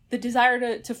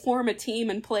desire to form a team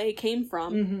and play came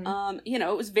from. Mm-hmm.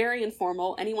 It was very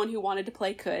informal. Anyone who wanted to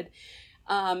play could.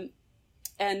 And,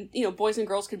 boys and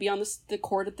girls could be on the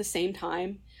court at the same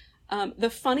time. The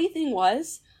funny thing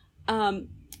was,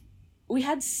 we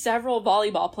had several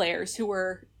volleyball players who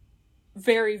were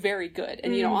very, very good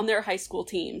and, on their high school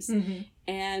teams. Mm-hmm.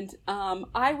 And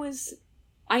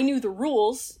I knew the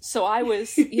rules, so I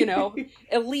was,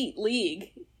 elite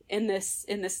league in this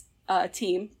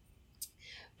team.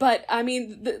 But, I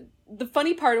mean, the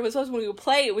funny part was when we would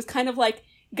play, it was kind of like,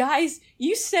 guys,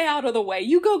 you stay out of the way.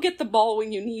 You go get the ball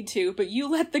when you need to, but you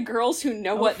let the girls who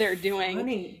know what they're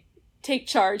doing take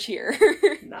charge here.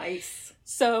 Nice.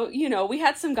 So, we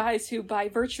had some guys who, by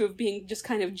virtue of being just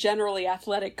kind of generally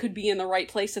athletic, could be in the right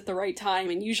place at the right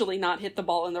time and usually not hit the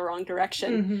ball in the wrong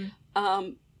direction. Mm-hmm.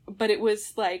 But it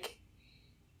was like,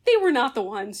 they were not the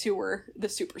ones who were the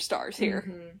superstars here.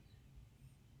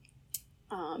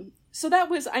 Mm-hmm. So that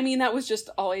was just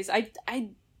always, I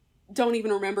don't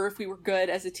even remember if we were good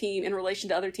as a team in relation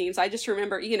to other teams. I just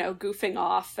remember, goofing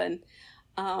off and,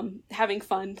 having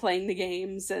fun playing the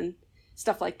games and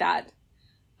stuff like that.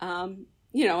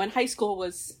 You know, and high school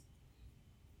was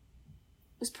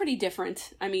pretty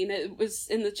different. I mean, it was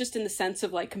just in the sense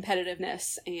of like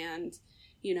competitiveness and,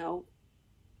 you know,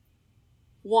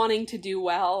 wanting to do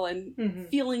well and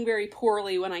feeling very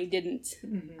poorly when I didn't.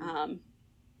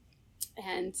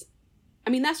 And I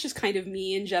mean, that's just kind of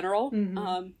me in general.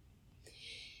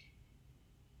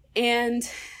 And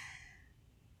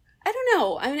I don't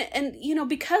know. I mean, and you know,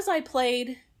 because I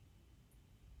played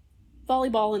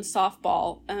volleyball and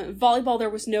softball, volleyball, there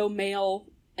was no male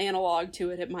analog to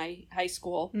it at my high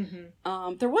school.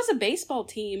 There was a baseball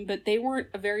team, but they weren't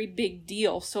a very big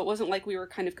deal. So it wasn't like we were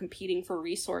kind of competing for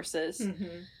resources.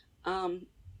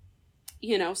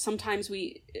 You know, sometimes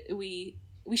we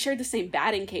shared the same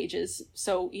batting cages.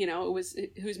 So, you know, it was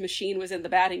whose machine was in the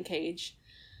batting cage.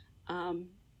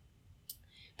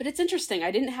 But it's interesting.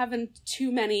 I didn't have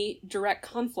too many direct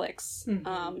conflicts.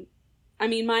 I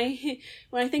mean,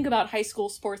 when I think about high school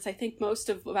sports, I think most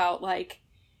about like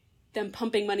them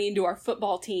pumping money into our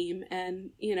football team. And,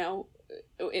 you know,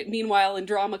 meanwhile in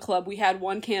drama club, we had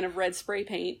 1 can of red spray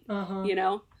paint, you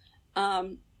know?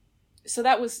 So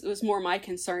that was more my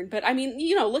concern. But I mean,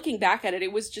 you know, looking back at it,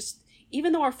 it was just,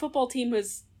 even though our football team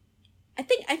was, I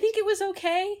think it was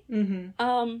okay.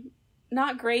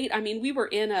 Not great. I mean, we were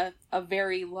in a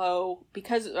very low,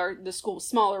 because the school was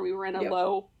smaller, we were in a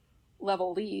low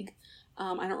level league.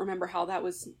 I don't remember how that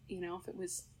was, you know, if it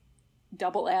was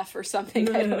double F or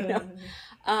something, I don't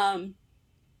know.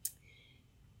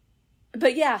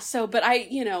 But yeah, but I,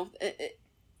 you know,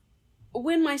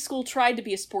 when my school tried to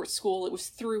be a sports school, it was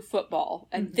through football.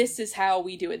 And this is how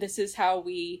we do it. This is how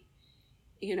we,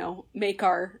 you know, make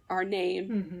our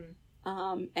name.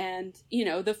 And, you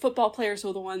know, the football players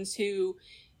were the ones who,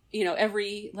 you know,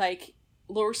 every, like,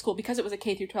 lower school, because it was a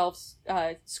K through 12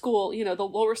 school, you know, the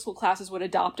lower school classes would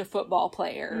adopt a football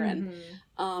player and,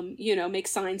 you know, make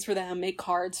signs for them, make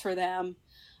cards for them,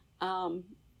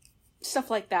 stuff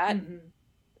like that.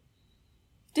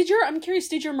 I'm curious,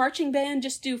 did your marching band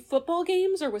just do football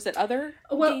games, or was it other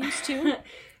games too?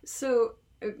 So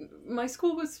my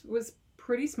school was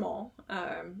pretty small.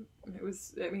 It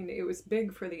was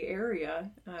big for the area.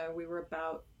 We were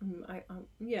about,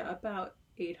 about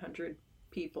 800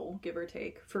 people, give or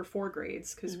take, for 4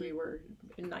 grades, because we were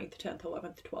in 9th, 10th,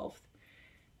 11th, 12th.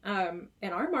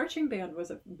 And our marching band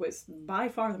was by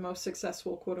far the most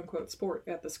successful quote unquote sport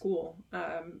at the school.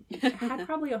 It had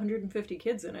probably 150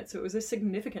 kids in it, so it was a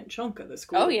significant chunk of the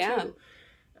school too.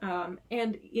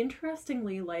 And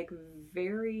interestingly, like,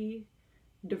 very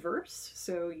diverse.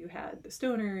 So you had the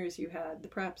stoners, you had the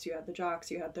preps, you had the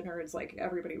jocks, you had the nerds, like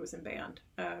everybody was in band.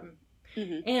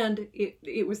 And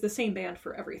it was the same band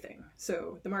for everything.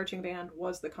 So the marching band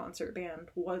was the concert band,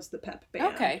 was the pep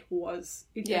band, that was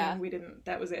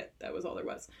it. That was all there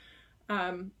was.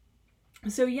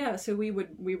 So we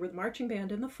were the marching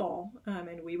band in the fall,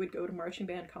 and we would go to marching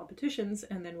band competitions,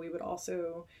 and then we would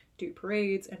also do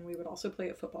parades, and we would also play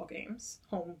at football games,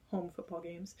 home football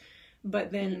games.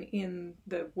 But then in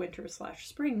the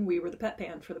winter/spring, we were the pep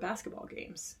band for the basketball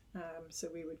games. So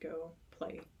we would go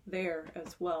play there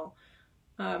as well.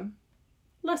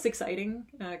 Less exciting,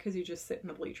 because you just sit in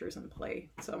the bleachers and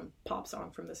play some pop song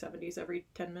from the 70s every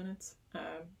 10 minutes.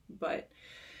 But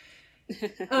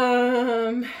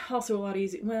also a lot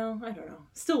easy. Well, I don't know.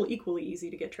 Still equally easy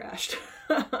to get trashed.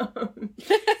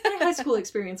 My high school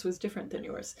experience was different than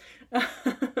yours.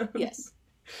 Yes.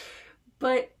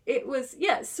 But it was,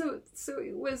 so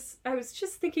it was, I was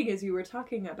just thinking as you were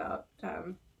talking about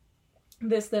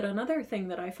that another thing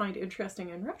that I find interesting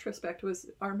in retrospect was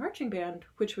our marching band,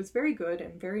 which was very good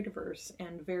and very diverse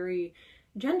and very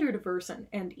gender diverse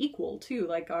and equal too.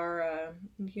 Like our,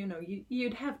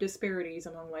 you'd have disparities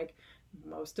among, like,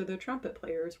 most of the trumpet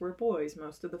players were boys,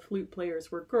 most of the flute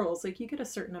players were girls. Like, you get a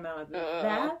certain amount of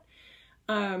that.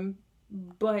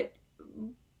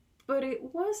 But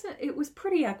it was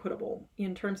pretty equitable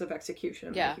in terms of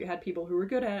execution. Yeah. Like, you had people who were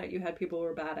good at it, you had people who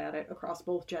were bad at it across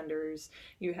both genders.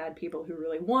 You had people who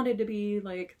really wanted to be,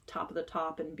 like, top of the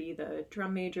top and be the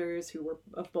drum majors who were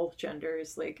of both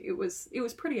genders. Like, it was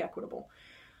pretty equitable.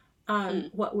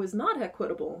 What was not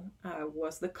equitable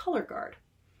was the color guard.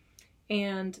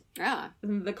 And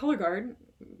the color guard,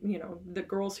 you know, the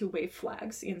girls who wave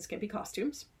flags in skimpy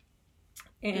costumes.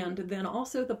 And then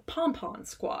also the pom-pom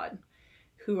squad,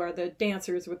 who are the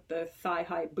dancers with the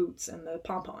thigh-high boots and the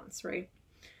pom-poms, right?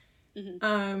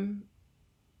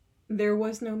 There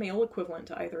was no male equivalent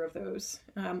to either of those.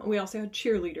 We also had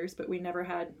cheerleaders, but we never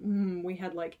had, we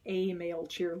had like a male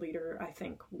cheerleader, I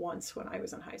think, once when I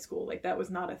was in high school. Like, that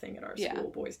was not a thing at our school.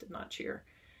 Boys did not cheer.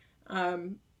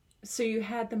 so you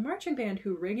had the marching band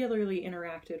who regularly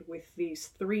interacted with these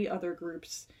 3 other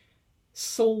groups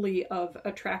solely of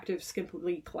attractive,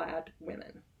 skimpily clad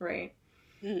women, right?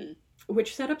 Mm.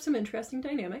 Which set up some interesting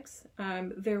dynamics.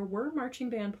 There were marching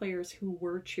band players who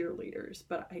were cheerleaders,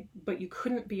 but you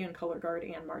couldn't be in color guard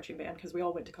and marching band because we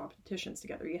all went to competitions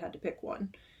together. You had to pick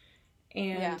one.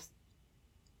 And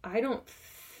I don't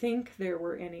think there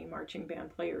were any marching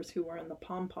band players who were in the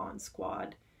pom-pom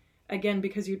squad. Again,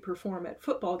 because you'd perform at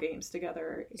football games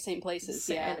together. Same places,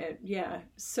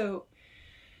 So,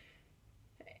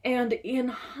 and in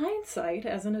hindsight,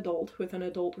 as an adult, with an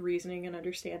adult reasoning and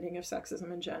understanding of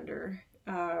sexism and gender,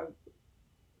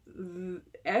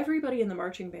 everybody in the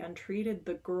marching band treated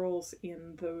the girls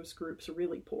in those groups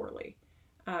really poorly.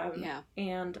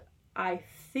 And I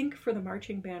think for the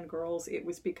marching band girls, it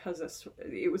was because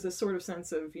it was a sort of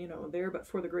sense of, there but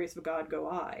for the grace of God go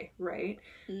I, right?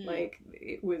 Mm. Like,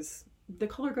 it was, the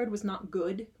color guard was not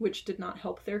good, which did not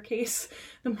help their case.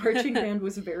 The marching band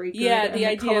was very good. Yeah, the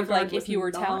idea of, like, if you were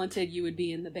talented, you would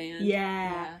be in the band.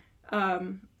 Yeah.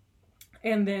 And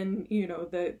then,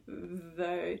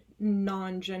 the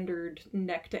non-gendered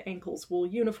neck to ankles wool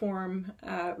uniform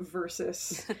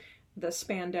versus... the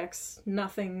spandex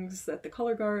nothings that the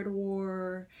color guard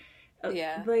wore.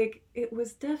 Like, it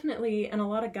was definitely, and a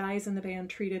lot of guys in the band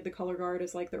treated the color guard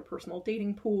as like their personal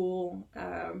dating pool.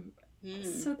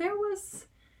 So there was,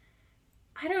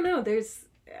 I don't know,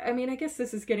 I guess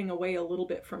this is getting away a little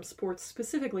bit from sports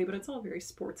specifically, but it's all very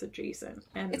sports adjacent.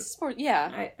 And it's sport,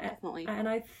 definitely. And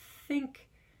I think,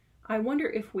 I wonder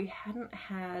if we hadn't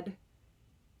had,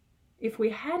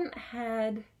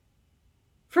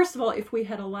 first of all, if we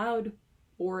had allowed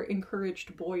or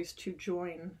encouraged boys to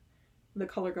join the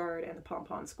color guard and the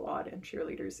pom-pom squad and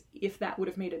cheerleaders, if that would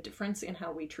have made a difference in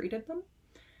how we treated them,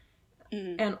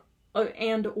 and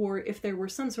or if there were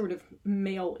some sort of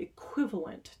male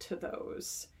equivalent to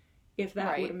those, if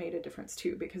that would have made a difference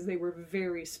too, because they were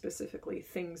very specifically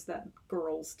things that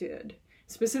girls did,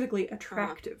 specifically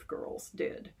attractive girls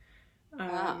did.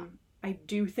 I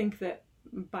do think that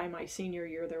by my senior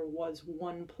year, there was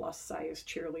one plus-size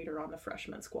cheerleader on the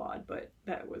freshman squad, but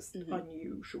that was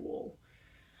unusual.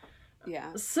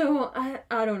 Yeah. So,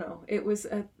 I don't know. It was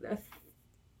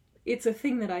it's a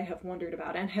thing that I have wondered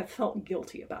about and have felt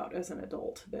guilty about as an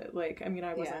adult. That, like,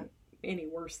 I wasn't any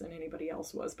worse than anybody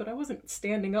else was, but I wasn't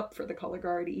standing up for the color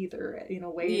guard either in a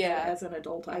way that as an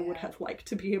adult I would have liked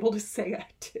to be able to say I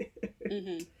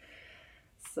did.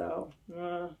 So,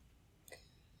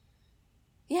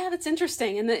 yeah, that's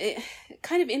interesting. And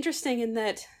kind of interesting in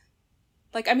that,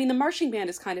 like, the marching band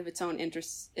is kind of its own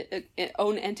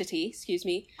own entity,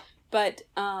 but,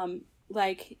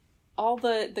 like, all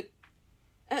the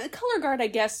color guard, I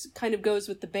guess, kind of goes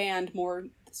with the band more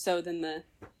so than the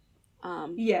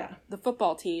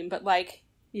football team, but, like,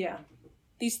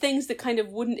 these things that kind of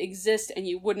wouldn't exist and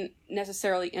you wouldn't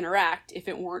necessarily interact if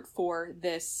it weren't for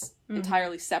this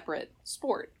entirely separate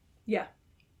sport. Yeah,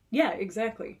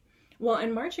 exactly. Well,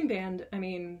 and marching band,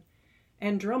 and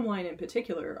drumline in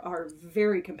particular, are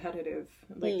very competitive.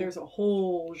 Like, there's a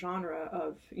whole genre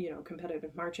of,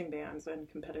 competitive marching bands and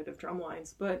competitive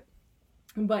drumlines. But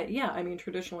yeah,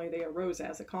 traditionally they arose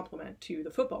as a complement to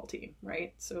the football team,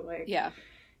 right? So, like, they're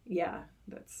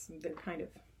kind of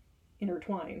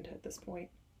intertwined at this point.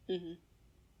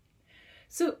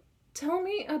 So, tell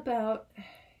me about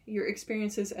your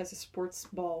experiences as a sports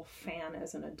ball fan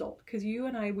as an adult, because you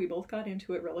and we both got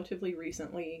into it relatively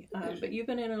recently, but you've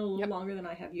been in it a little longer than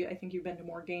I have. I think you've been to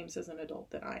more games as an adult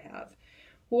than I have.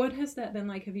 What has that been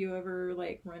like? Have you ever,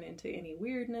 like, run into any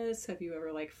weirdness? Have you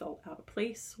ever, like, felt out of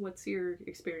place? What's your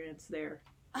experience there?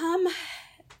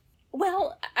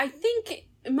 Well, I think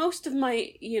most of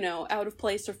my, out of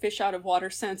place or fish out of water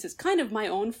sense is kind of my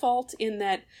own fault, in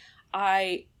that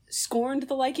I scorned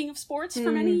the liking of sports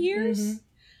for many years.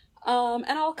 And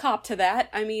I'll cop to that.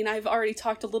 I've already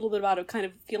talked a little bit about kind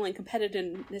of feeling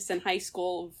competitiveness in high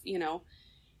school of,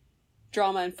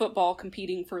 drama and football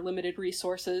competing for limited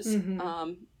resources. And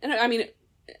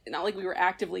not like we were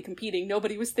actively competing.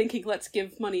 Nobody was thinking, let's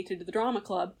give money to the drama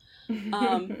club.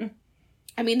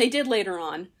 They did later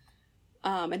on.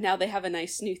 And now they have a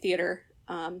nice new theater.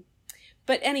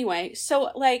 But anyway,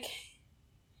 so, like,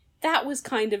 that was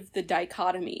kind of the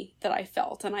dichotomy that I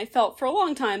felt. And I felt for a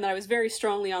long time that I was very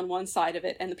strongly on one side of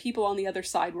it, and the people on the other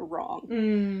side were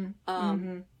wrong.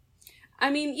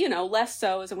 Less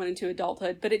so as I went into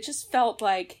adulthood, but it just felt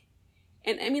like,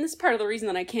 and this is part of the reason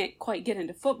that I can't quite get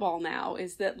into football now,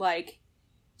 is that, like,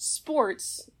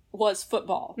 sports was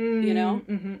football, and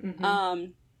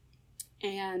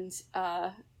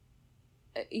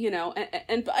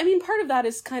part of that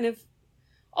is kind of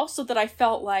also that I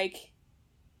felt like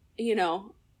you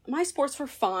know, my sports were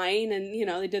fine and, you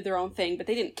know, they did their own thing, but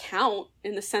they didn't count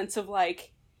in the sense of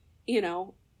like, you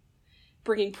know,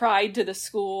 bringing pride to the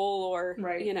school or,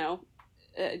 right. you know,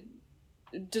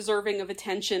 deserving of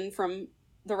attention from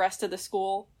the rest of the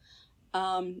school.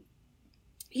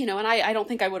 You know, and I don't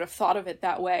think I would have thought of it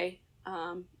that way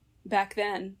back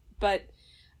then, but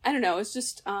I don't know, it's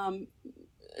just,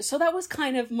 so that was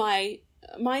kind of my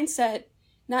mindset,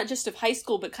 not just of high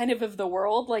school, but kind of the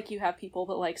world. Like, you have people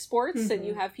that like sports, and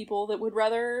you have people that would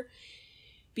rather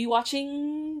be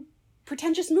watching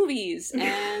pretentious movies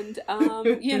and,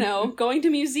 you know, going to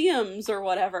museums or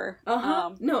whatever.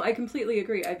 No, I completely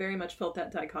agree. I very much felt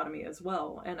that dichotomy as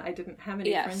well. And I didn't have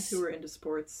any friends who were into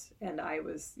sports, and I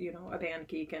was, you know, a band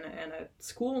geek and a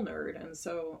school nerd. And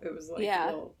so it was like,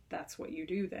 well, that's what you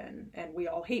do then. And we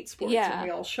all hate sports, and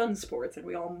we all shun sports, and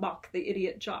we all mock the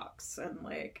idiot jocks, and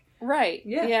like... Right.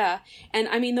 Yeah. And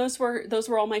I mean, those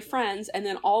were all my friends, and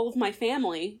then all of my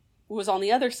family was on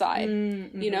the other side,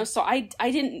 you know, so I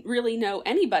didn't really know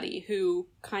anybody who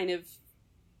kind of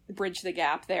bridged the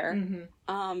gap there.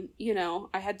 You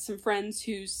know, I had some friends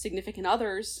whose significant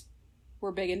others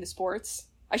were big into sports.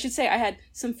 I should say I had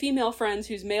some female friends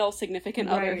whose male significant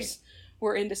others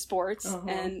were into sports,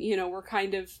 and, you know, were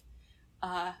kind of,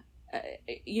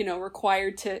 you know,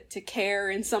 required to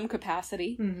care in some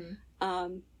capacity.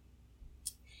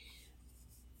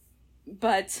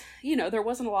 But, you know, there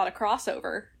wasn't a lot of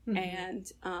crossover.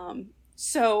 And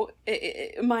so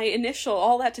my initial,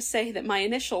 all that to say that my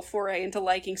initial foray into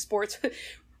liking sports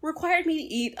required me to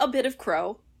eat a bit of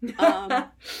crow.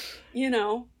 You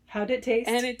know. How did it taste?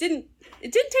 And it didn't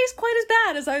taste quite as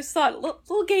bad as I thought. A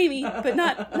little gamey, but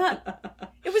not,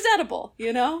 it was edible,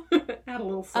 you know? Add a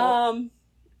little salt.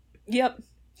 Yep.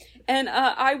 And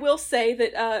I will say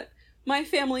that my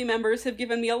family members have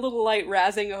given me a little light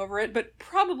razzing over it, but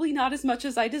probably not as much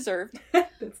as I deserved.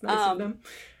 That's nice of them.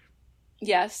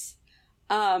 Yes.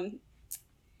 So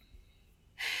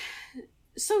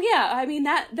yeah, I mean,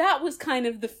 that was kind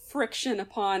of the friction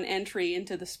upon entry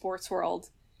into the sports world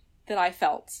that I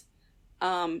felt.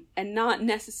 And not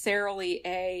necessarily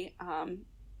a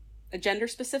gender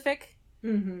specific.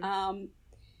 You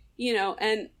know,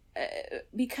 and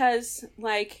because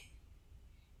like,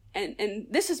 and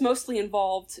this is mostly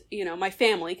involved, you know, my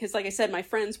family, because like I said, my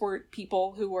friends weren't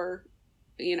people who were,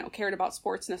 you know, cared about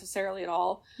sports necessarily at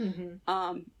all.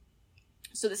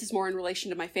 So this is more in relation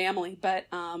to my family, but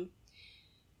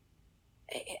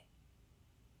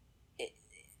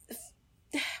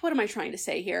what am I trying to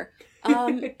say here?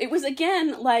 It was,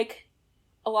 again, like,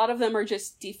 a lot of them are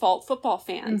just default football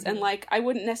fans, and like, I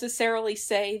wouldn't necessarily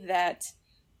say that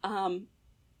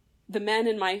the men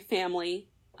in my family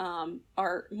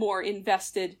are more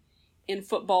invested in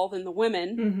football than the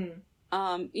women.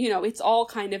 You know, it's all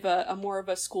kind of a more of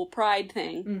a school pride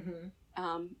thing.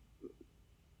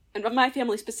 And my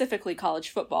family specifically, college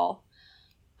football.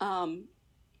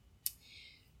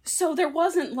 So there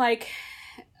wasn't like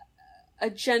a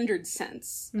gendered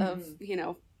sense of, you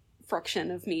know, friction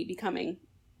of me becoming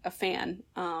a fan.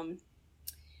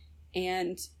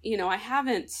 And, you know, I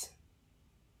haven't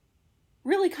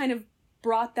really kind of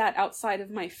brought that outside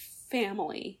of my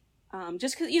family.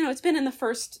 Just because, you know, it's been in the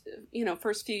first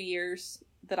few years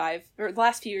that the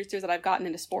last few years that I've gotten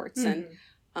into sports, and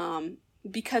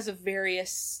because of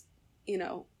various, you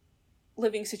know,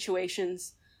 living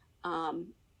situations,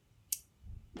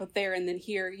 but there and then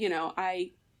here, you know,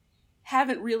 I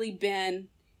haven't really been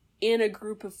in a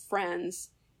group of friends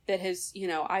that has, you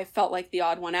know, I felt like the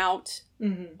odd one out,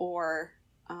 or,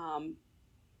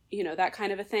 you know, that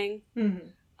kind of a thing.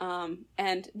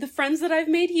 And the friends that I've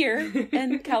made here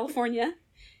in California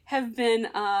have been,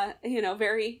 you know,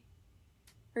 very,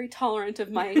 very tolerant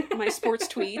of my sports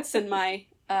tweets and my,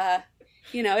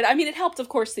 you know, I mean, it helped, of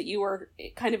course, that you were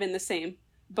kind of in the same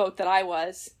boat that I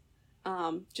was,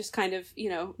 just kind of, you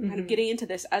know, kind of getting into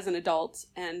this as an adult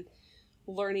and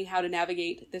learning how to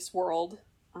navigate this world.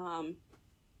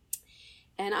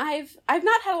 And I've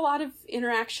not had a lot of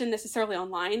interaction necessarily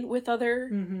online with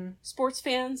other sports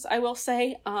fans, I will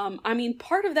say. I mean,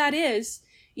 part of that is,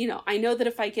 you know, I know that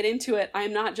if I get into it,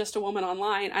 I'm not just a woman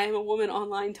online. I am a woman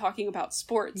online talking about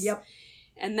sports. Yep.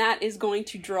 And that is going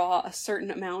to draw a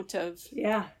certain amount of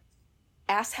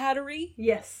asshattery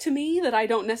to me that I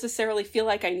don't necessarily feel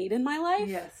like I need in my life.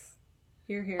 Yes.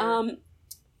 Hear, hear.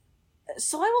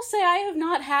 So I will say I have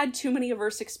not had too many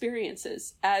adverse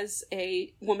experiences as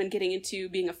a woman getting into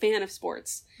being a fan of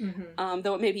sports,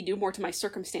 though it may be due more to my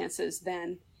circumstances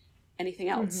than anything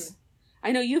else.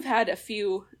 I know you've had a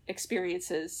few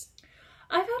experiences.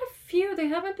 I've had a few. They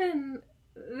haven't been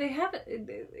they haven't.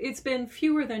 It's been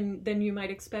fewer than you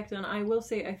might expect, and I will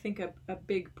say I think a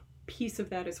big piece of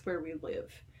that is where we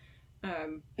live.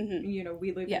 You know,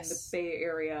 we live in the Bay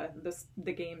Area.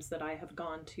 The games that I have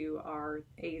gone to are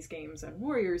A's games and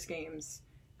Warriors games,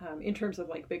 in terms of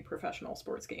like big professional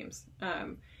sports games.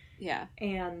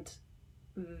 And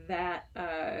that,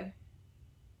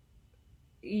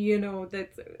 you know,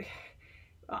 that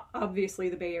obviously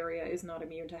the Bay Area is not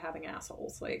immune to having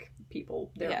assholes. Like,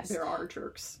 people, there are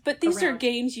jerks. But these are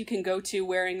games you can go to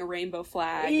wearing a rainbow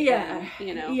flag. Yeah. And,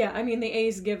 you know. Yeah, I mean, the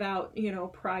A's give out, you know,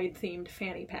 pride-themed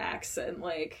fanny packs and,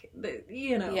 like,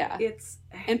 you know, it's...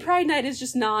 And Pride Night is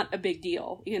just not a big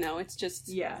deal, you know, it's just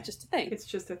just a thing. It's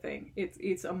just a thing.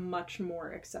 It's a much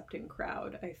more accepting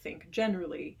crowd, I think,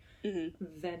 generally,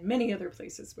 than many other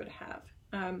places would have.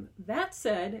 That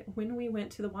said, when we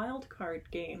went to the wild card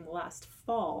game last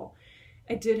fall,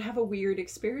 I did have a weird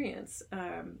experience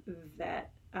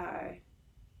that I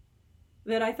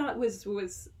thought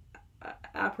was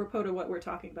apropos to what we're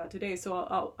talking about today. So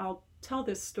I'll tell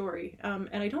this story, and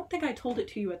I don't think I told it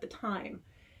to you at the time,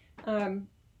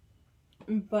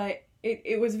 but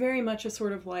it was very much a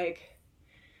sort of like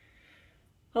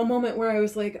a moment where I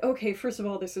was like, okay, first of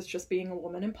all, this is just being a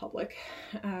woman in public,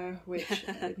 which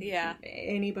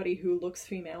anybody who looks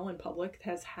female in public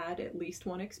has had at least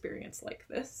one experience like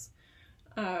this.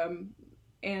 And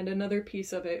another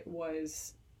piece of it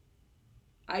was,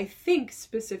 I think,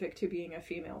 specific to being a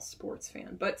female sports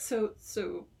fan. But so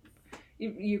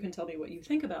you can tell me what you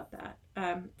think about that.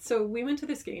 So we went to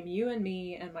this game, you and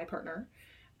me and my partner,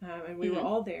 and we were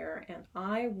all there, and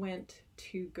I went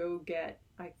to go get,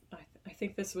 I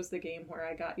think this was the game where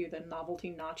I got you the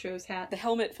novelty nachos hat. The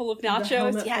helmet full of nachos. The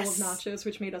helmet full of nachos,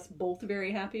 which made us both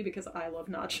very happy because I love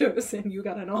nachos and you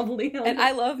got a novelty helmet. And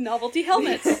I love novelty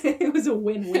helmets. It was a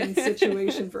win-win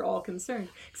situation for all concerned,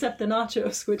 except the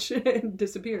nachos, which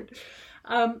disappeared.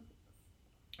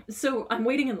 So I'm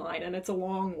waiting in line, and it's a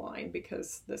long line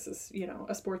because this is, you know,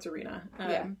 a sports arena.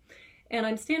 And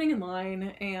I'm standing in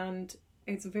line, and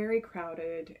it's very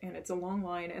crowded, and it's a long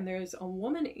line, and there's a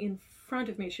woman in front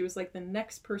of me. She was like the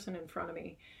next person in front of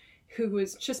me, who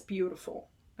was just beautiful.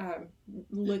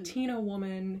 Latina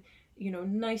woman, you know,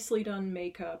 nicely done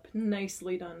makeup,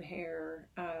 nicely done hair,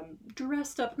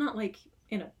 dressed up, not like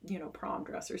in a, you know, prom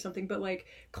dress or something, but like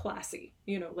classy,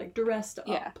 you know, like dressed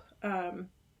up.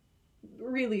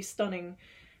 Really stunning.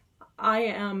 I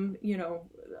am, you know,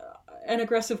 an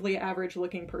aggressively average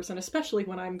looking person, especially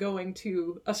when I'm going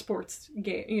to a sports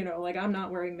game, you know, like I'm not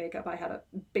wearing makeup. I had a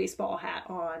baseball hat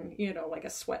on, you know, like a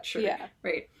sweatshirt,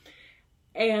 right?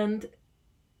 And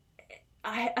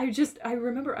I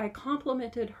remember I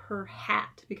complimented her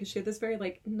hat because she had this very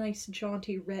like nice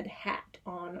jaunty red hat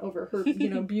on over her, you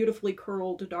know, beautifully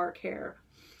curled dark hair.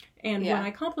 And when I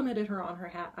complimented her on her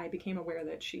hat, I became aware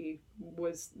that she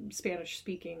was Spanish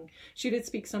speaking. She did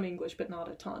speak some English, but not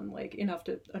a ton, like enough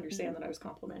to understand that I was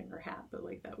complimenting her hat. But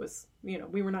like that was, you know,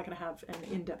 we were not going to have an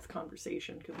in-depth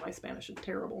conversation because my Spanish is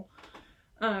terrible.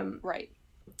 Right.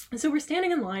 So we're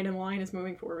standing in line, and the line is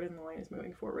moving forward,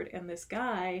 and this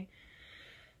guy,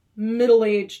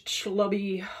 middle-aged,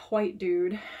 schlubby, white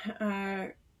dude,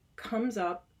 comes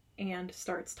up and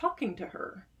starts talking to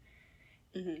her.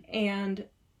 And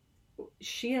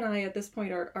she and I at this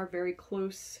point are very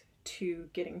close to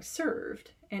getting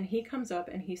served, and he comes up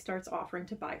and he starts offering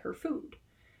to buy her food.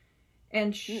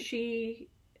 And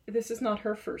this is not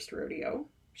her first rodeo.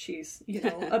 She's, you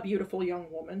know, a beautiful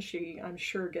young woman. She, I'm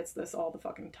sure, gets this all the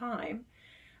fucking time.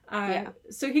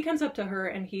 So he comes up to her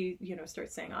and he, you know,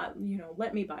 starts saying, you know,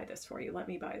 let me buy this for you. Let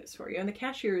me buy this for you. And the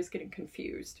cashier is getting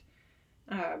confused.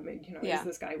 You know, is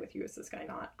this guy with you? Is this guy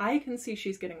not? I can see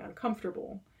she's getting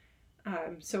uncomfortable.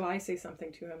 So I say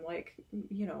something to him like,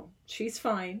 you know, she's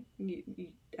fine.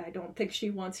 I don't think she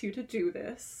wants you to do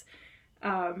this.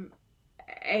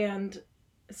 And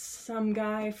some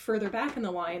guy further back in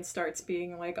the line starts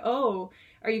being like, oh,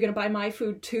 are you going to buy my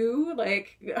food too?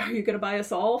 Like, are you going to buy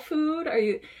us all food? Are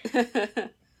you?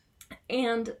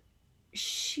 And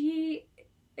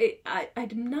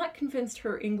I'm not convinced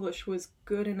her English was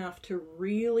good enough to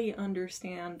really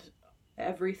understand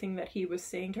everything that he was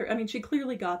saying to her. I mean, she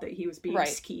clearly got that he was being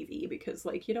skeevy because,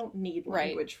 like, you don't need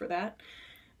language for that.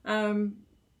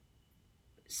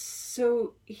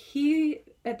 So he,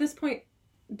 at this point,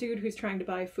 dude who's trying to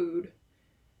buy food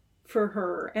for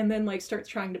her and then, like, starts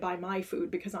trying to buy my food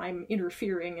because I'm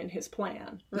interfering in his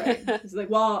plan, right? He's like,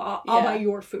 well, I'll buy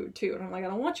your food, too. And I'm like, I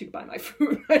don't want you to buy my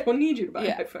food. I don't need you to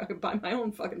buy my food. I can buy my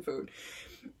own fucking food.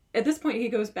 At this point, he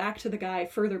goes back to the guy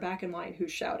further back in line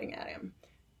who's shouting at him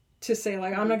to say,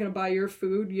 like, I'm not going to buy your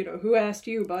food. You know, who asked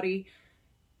you, buddy?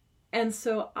 And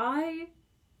so I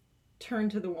turn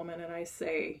to the woman and I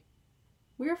say,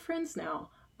 we're friends now.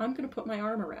 I'm going to put my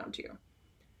arm around you.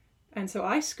 And so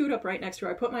I scoot up right next to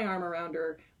her. I put my arm around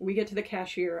her. We get to the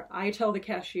cashier. I tell the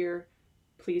cashier,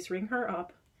 please ring her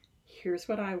up. Here's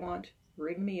what I want.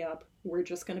 Ring me up. We're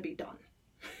just going to be done.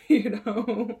 You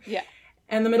know? Yeah.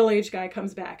 And the middle-aged guy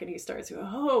comes back and he starts,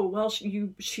 oh, well,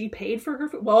 she paid for her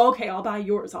food. Well, okay, I'll buy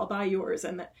yours.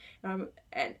 And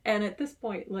at this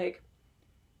point, like,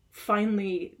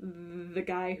 finally the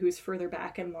guy who's further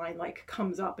back in line, like,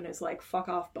 comes up and is like, fuck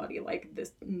off, buddy. Like,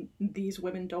 these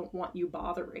women don't want you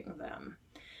bothering them.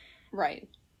 Right.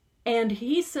 And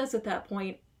he says at that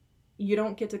point, you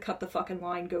don't get to cut the fucking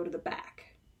line, go to the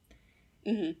back.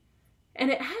 Mm-hmm. And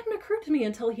it hadn't occurred to me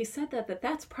until he said that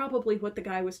that's probably what the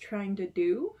guy was trying to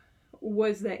do,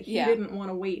 was that he didn't want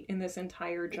to wait in this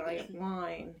entire giant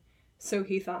line. So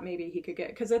he thought maybe he could get...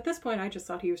 Because at this point, I just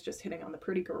thought he was just hitting on the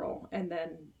pretty girl and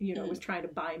then, you know, was trying to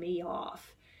buy me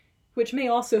off. Which may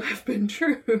also have been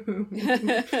true.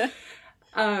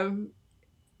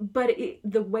 But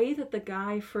the way that the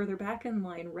guy further back in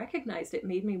line recognized it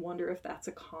made me wonder if that's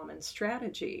a common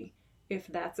strategy. If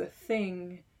that's a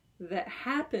thing that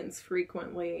happens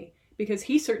frequently, because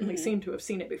he certainly seemed to have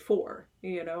seen it before,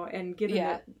 you know, and given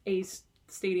that A's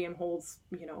Stadium holds,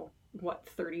 you know, what,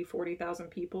 30, 40,000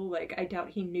 people, like, I doubt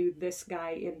he knew this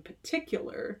guy in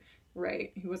particular,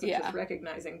 right? He wasn't just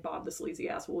recognizing Bob the sleazy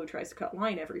asshole who tries to cut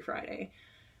line every Friday.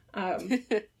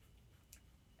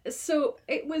 So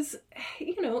it was,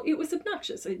 you know, it was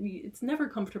obnoxious. It's never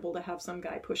comfortable to have some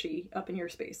guy pushy up in your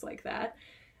space like that.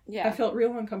 Yeah. I felt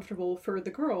real uncomfortable for the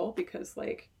girl because,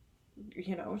 like,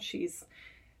 you know, she's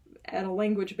at a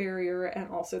language barrier and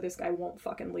also this guy won't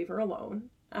fucking leave her alone.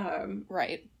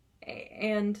 Right.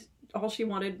 And all she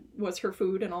wanted was her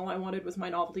food and all I wanted was my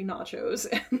novelty nachos.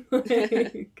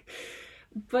 Like,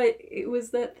 but it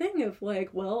was that thing of like,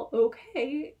 well,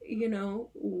 okay, you know,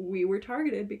 we were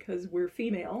targeted because we're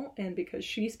female and because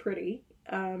she's pretty.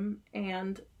 And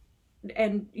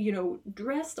you know,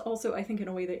 dressed also, I think, in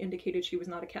a way that indicated she was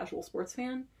not a casual sports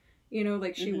fan. You know,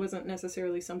 like, she wasn't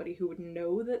necessarily somebody who would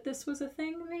know that this was a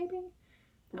thing, maybe.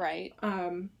 Right.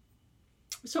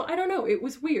 So I don't know. It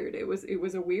was weird. It was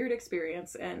a weird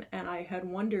experience, and I had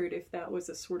wondered if that was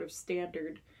a sort of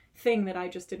standard thing that I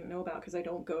just didn't know about because I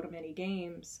don't go to many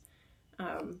games,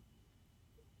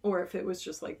 or if it was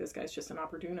just like, this guy's just an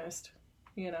opportunist,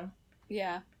 you know?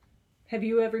 Yeah. Have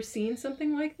you ever seen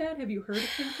something like that? Have you heard of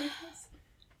things like this?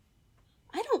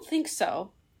 I don't think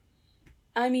so.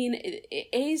 I mean,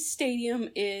 A's Stadium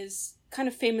is kind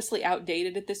of famously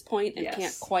outdated at this point and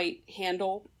can't quite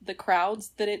handle the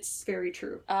crowds that it's very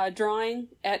true drawing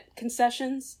at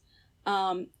concessions.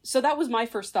 So that was my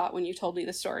first thought when you told me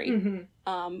the story,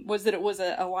 was that it was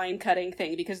a line cutting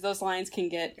thing, because those lines can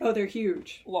get they're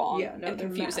huge, long, and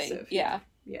confusing. Massive.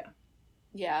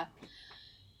 Yeah.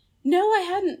 No,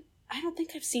 I don't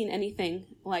think I've seen anything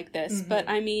like this, but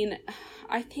I mean,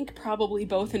 I think probably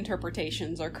both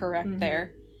interpretations are correct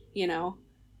there, you know?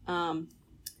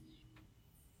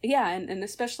 Yeah, and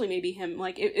especially maybe him,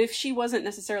 like, if she wasn't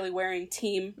necessarily wearing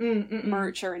team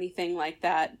merch or anything like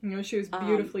that. You know, she was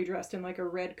beautifully dressed in, like, a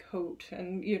red coat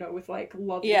and, you know, with, like,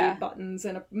 lovely buttons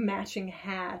and a matching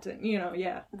hat and, you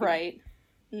know, Right.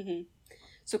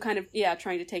 So kind of,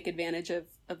 trying to take advantage of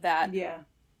that. Yeah.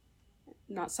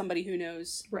 Not somebody who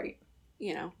knows. Right.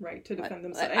 You know. Right, to defend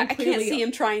themselves. I can't see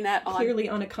him trying that on clearly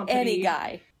unaccompanied. Any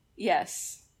guy.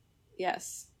 Yes.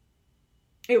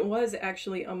 It was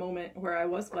actually a moment where I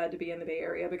was glad to be in the Bay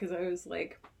Area, because I was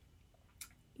like,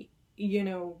 you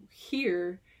know,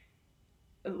 here,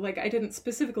 like, I didn't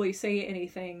specifically say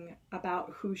anything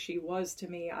about who she was to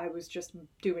me. I was just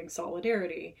doing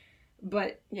solidarity.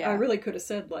 But I really could have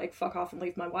said, like, fuck off and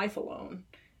leave my wife alone.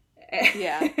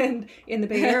 Yeah. And in the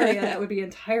Bay Area, that would be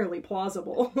entirely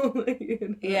plausible. You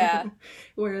know? Yeah.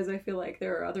 Whereas I feel like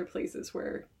there are other places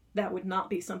where that would not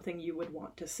be something you would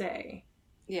want to say.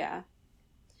 Yeah.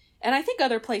 And I think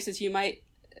other places you might,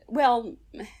 well,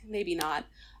 maybe not,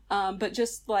 but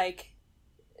just like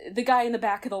the guy in the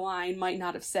back of the line might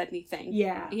not have said anything.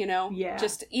 Yeah. You know? Yeah.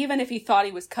 Just even if he thought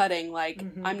he was cutting, like,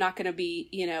 I'm not going to be,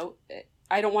 you know,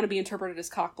 I don't want to be interpreted as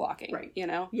cock blocking. Right. You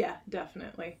know? Yeah,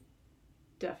 definitely.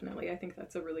 Definitely. I think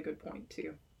that's a really good point,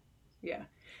 too. Yeah.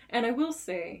 And I will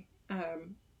say,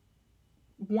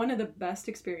 one of the best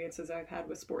experiences I've had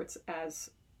with sports as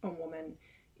a woman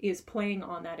is playing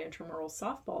on that intramural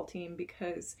softball team,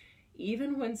 because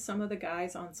even when some of the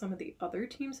guys on some of the other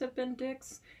teams have been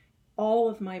dicks, all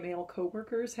of my male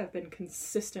coworkers have been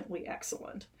consistently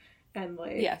excellent. And,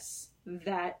 like,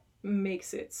 that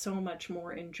makes it so much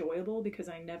more enjoyable, because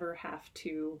I never have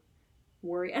to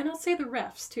worry. And I'll say the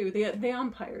refs too. The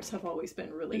umpires have always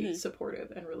been really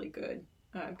supportive and really good.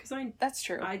 Because that's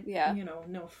true.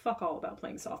 Know fuck all about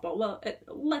playing softball. Well,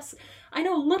 I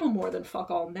know a little more than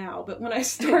fuck all now, but when I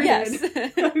started, I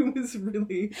was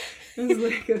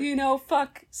like,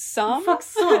 fuck some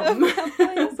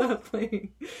about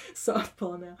playing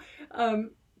softball now.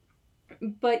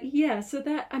 But yeah, so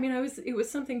that, I mean, it was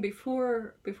something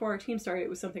before our team started, it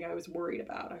was something I was worried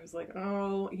about. I was like,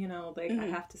 I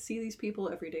have to see these people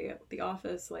every day at the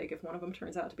office. Like, if one of them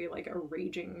turns out to be like a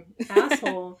raging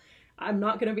asshole, I'm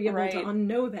not going to be able to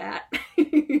unknow that.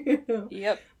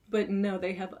 Yep. But no,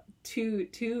 they have to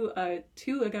a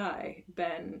guy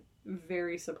been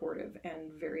very supportive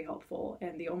and very helpful,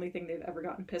 and the only thing they've ever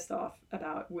gotten pissed off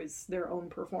about was their own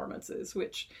performances,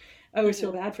 which I always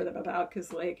feel bad for them about,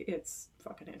 because like, it's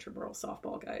fucking intramural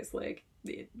softball, guys. Like,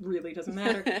 it really doesn't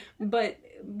matter. but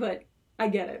I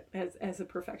get it. As a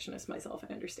perfectionist myself,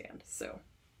 I understand. So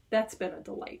that's been a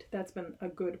delight. That's been a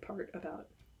good part about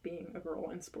being a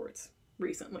girl in sports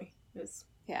recently.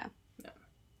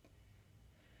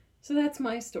 So that's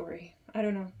my story. I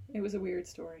don't know. It was a weird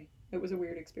story. It was a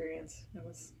weird experience. It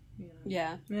was,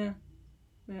 Yeah.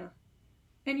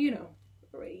 And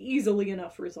easily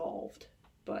enough resolved,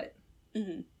 but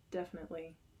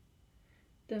definitely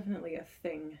a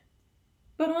thing.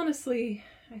 But honestly,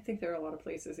 I think there are a lot of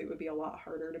places it would be a lot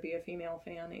harder to be a female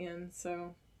fan in,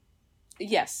 so.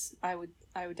 Yes, I would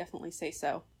definitely say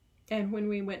so. And when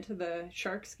we went to the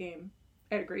Sharks game,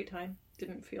 I had a great time.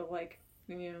 Didn't feel like,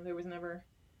 there was never...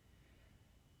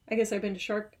 I guess I've been to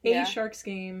Sharks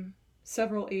game,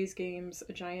 several A's games,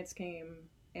 a Giants game,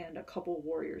 and a couple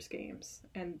Warriors games.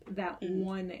 And that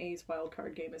one A's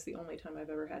wildcard game is the only time I've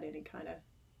ever had any kind of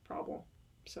problem.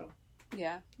 So,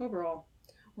 yeah. Overall.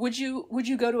 Would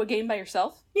you go to a game by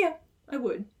yourself? Yeah, I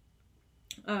would.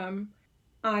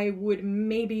 I would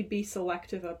maybe be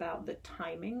selective about the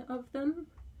timing of them.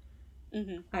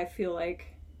 I feel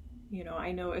like,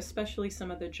 I know especially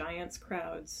some of the Giants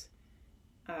crowds,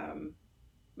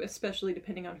 especially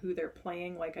depending on who they're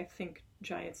playing, like I think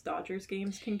Giants-Dodgers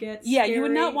games can get scary. You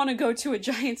would not want to go to a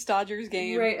Giants-Dodgers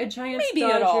game. Right, a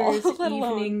Giants-Dodgers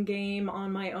evening game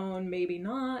on my own, maybe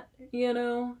not,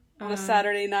 On a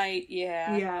Saturday night,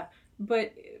 yeah. Yeah,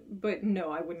 but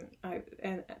no, I wouldn't.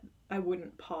 I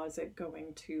wouldn't pause it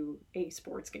going to a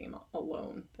sports game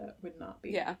alone. That would not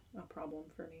be a problem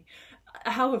for me.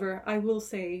 However, I will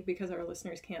say, because our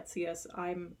listeners can't see us,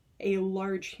 I'm a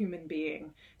large human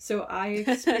being, so I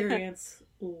experience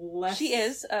less. She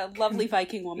is a lovely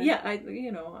Viking woman. Yeah,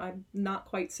 I'm not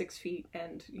quite 6 feet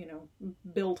and,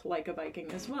 built like a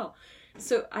Viking as well.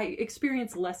 So I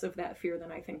experience less of that fear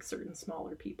than I think certain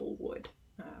smaller people would.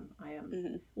 I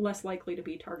am less likely to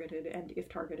be targeted, and if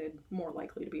targeted, more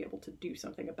likely to be able to do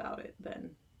something about it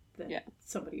than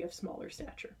somebody of smaller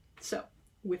stature. So,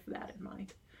 with that in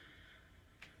mind.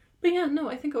 But yeah, no,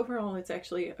 I think overall it's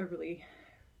actually a really,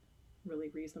 really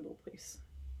reasonable place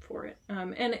for it.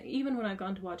 And even when I've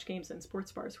gone to watch games in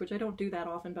sports bars, which I don't do that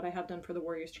often, but I have done for the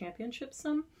Warriors Championship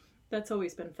some, that's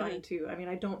always been fine too. I mean,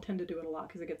 I don't tend to do it a lot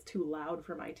because it gets too loud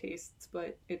for my tastes,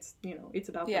 but it's, it's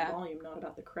about the volume, not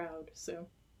about the crowd. So,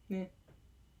 yeah.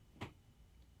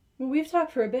 Well, we've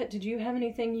talked for a bit. Did you have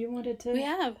anything you wanted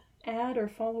to add or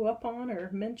follow up on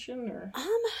or mention or?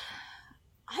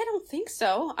 I don't think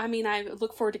so. I mean, I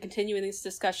look forward to continuing this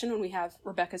discussion when we have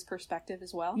Rebecca's perspective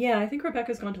as well. Yeah, I think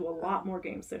Rebecca's gone to a lot more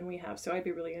games than we have, so I'd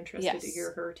be really interested to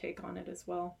hear her take on it as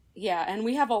well. Yeah, and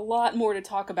we have a lot more to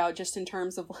talk about just in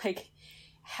terms of, like,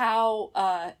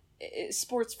 how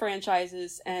sports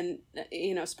franchises and,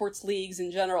 sports leagues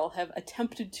in general have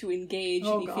attempted to engage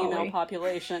the female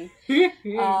population.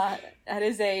 That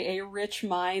is a rich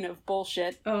mine of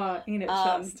bullshit. Ain't it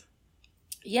just?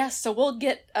 Yes, so we'll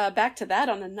get back to that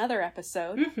on another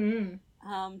episode.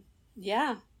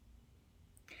 Yeah.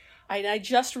 I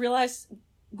just realized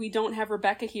we don't have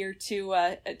Rebecca here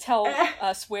to tell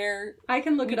us where I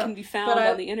can look we it up, can be found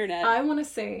on the internet. I want to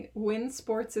say, when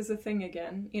sports is a thing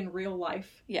again in real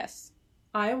life, yes,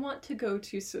 I want to go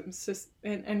to some,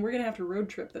 and we're going to have to road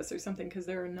trip this or something, because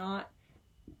there's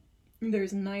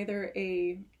neither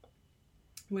a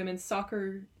women's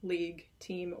soccer league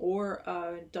team or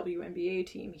a WNBA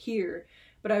team here,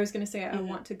 but I was going to say I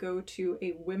want to go to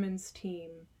a women's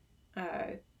team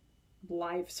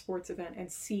live sports event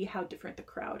and see how different the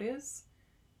crowd is.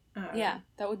 Yeah,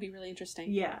 that would be really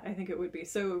interesting. Yeah, I think it would be.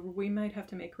 So we might have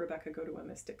to make Rebecca go to a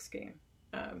Mystics game.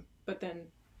 But then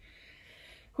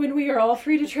when we are all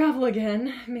free to travel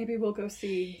again, maybe we'll go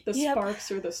see the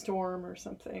Sparks or the Storm or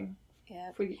something.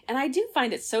 Yeah, and I do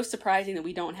find it so surprising that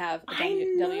we don't have a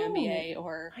WNBA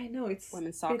or it's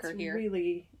women's soccer here.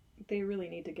 Really, they really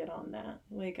need to get on that.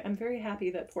 Like, I'm very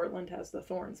happy that Portland has the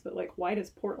Thorns, but like, why does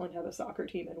Portland have a soccer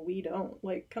team and we don't?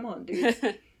 Like, come on, dudes.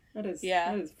 That is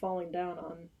falling down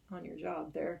on your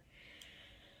job there.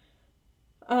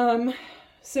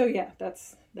 So yeah,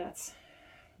 that's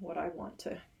what I want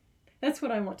to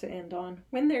end on.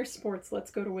 When there's sports,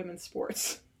 let's go to women's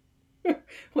sports.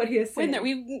 What do you say?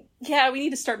 We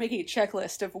need to start making a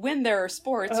checklist of when there are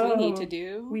sports we need to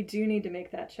do. We do need to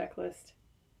make that checklist.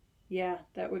 Yeah,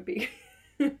 that would be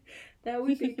good.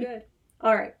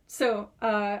 All right. So,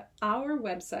 our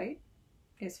website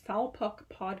is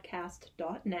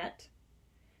foulpuckpodcast.net.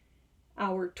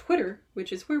 Our Twitter,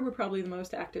 which is where we're probably the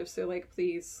most active, so like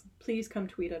please come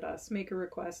tweet at us, make a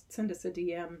request, send us a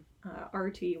DM,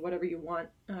 RT, whatever you want,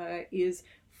 is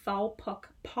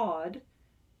foulpuckpod,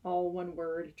 all one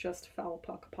word, just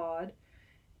foulpuckpod.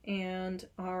 And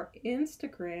our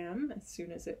Instagram, as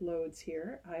soon as it loads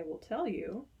here, I will tell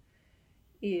you,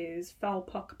 is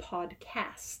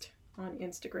foulpuckpodcast on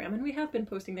Instagram. And we have been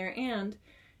posting there, and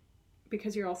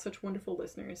because you're all such wonderful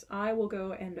listeners, I will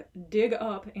go and dig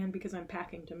up, and because I'm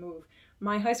packing to move,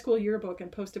 my high school yearbook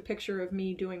and post a picture of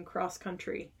me doing cross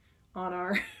country on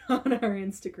our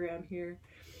Instagram here.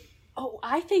 Oh,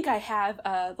 I think I have,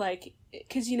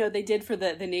 because, they did for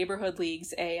the neighborhood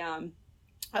leagues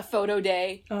a photo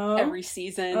day every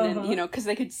season, and, because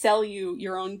they could sell you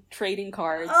your own trading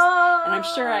cards. And I'm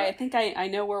sure, I think I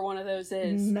know where one of those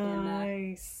is.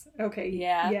 Nice. Okay.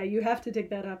 Yeah. Yeah, you have to dig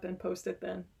that up and post it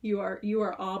then. You are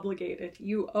obligated.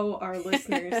 You owe our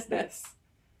listeners this.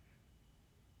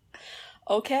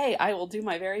 Okay, I will do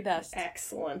my very best.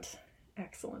 Excellent.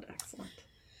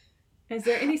 Is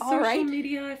there any social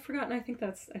media I've forgotten? I think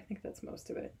that's most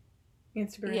of it.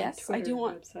 Instagram, yes, Twitter,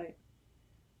 website.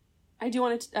 I do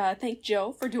want to thank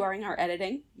Joe for doing our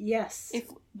editing. Yes. If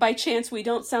by chance we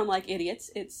don't sound like idiots,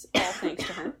 it's all thanks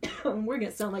to her. We're going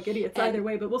to sound like idiots either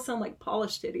way, but we'll sound like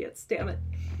polished idiots, damn it.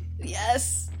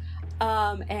 Yes.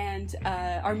 And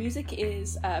our music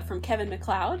is from Kevin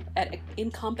MacLeod at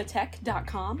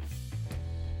incompetech.com.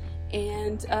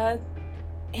 And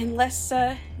unless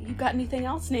you've got anything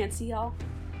else, Nancy, I'll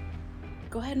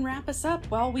go ahead and wrap us up.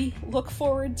 Well, we look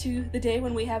forward to the day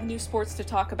when we have new sports to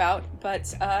talk about,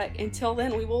 but until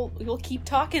then, we will keep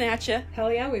talking at you.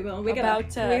 Hell yeah, we will. We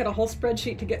got a whole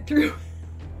spreadsheet to get through.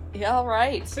 Yeah, all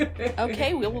right.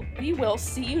 Okay, we will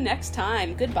see you next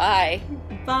time. Goodbye.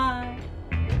 Bye.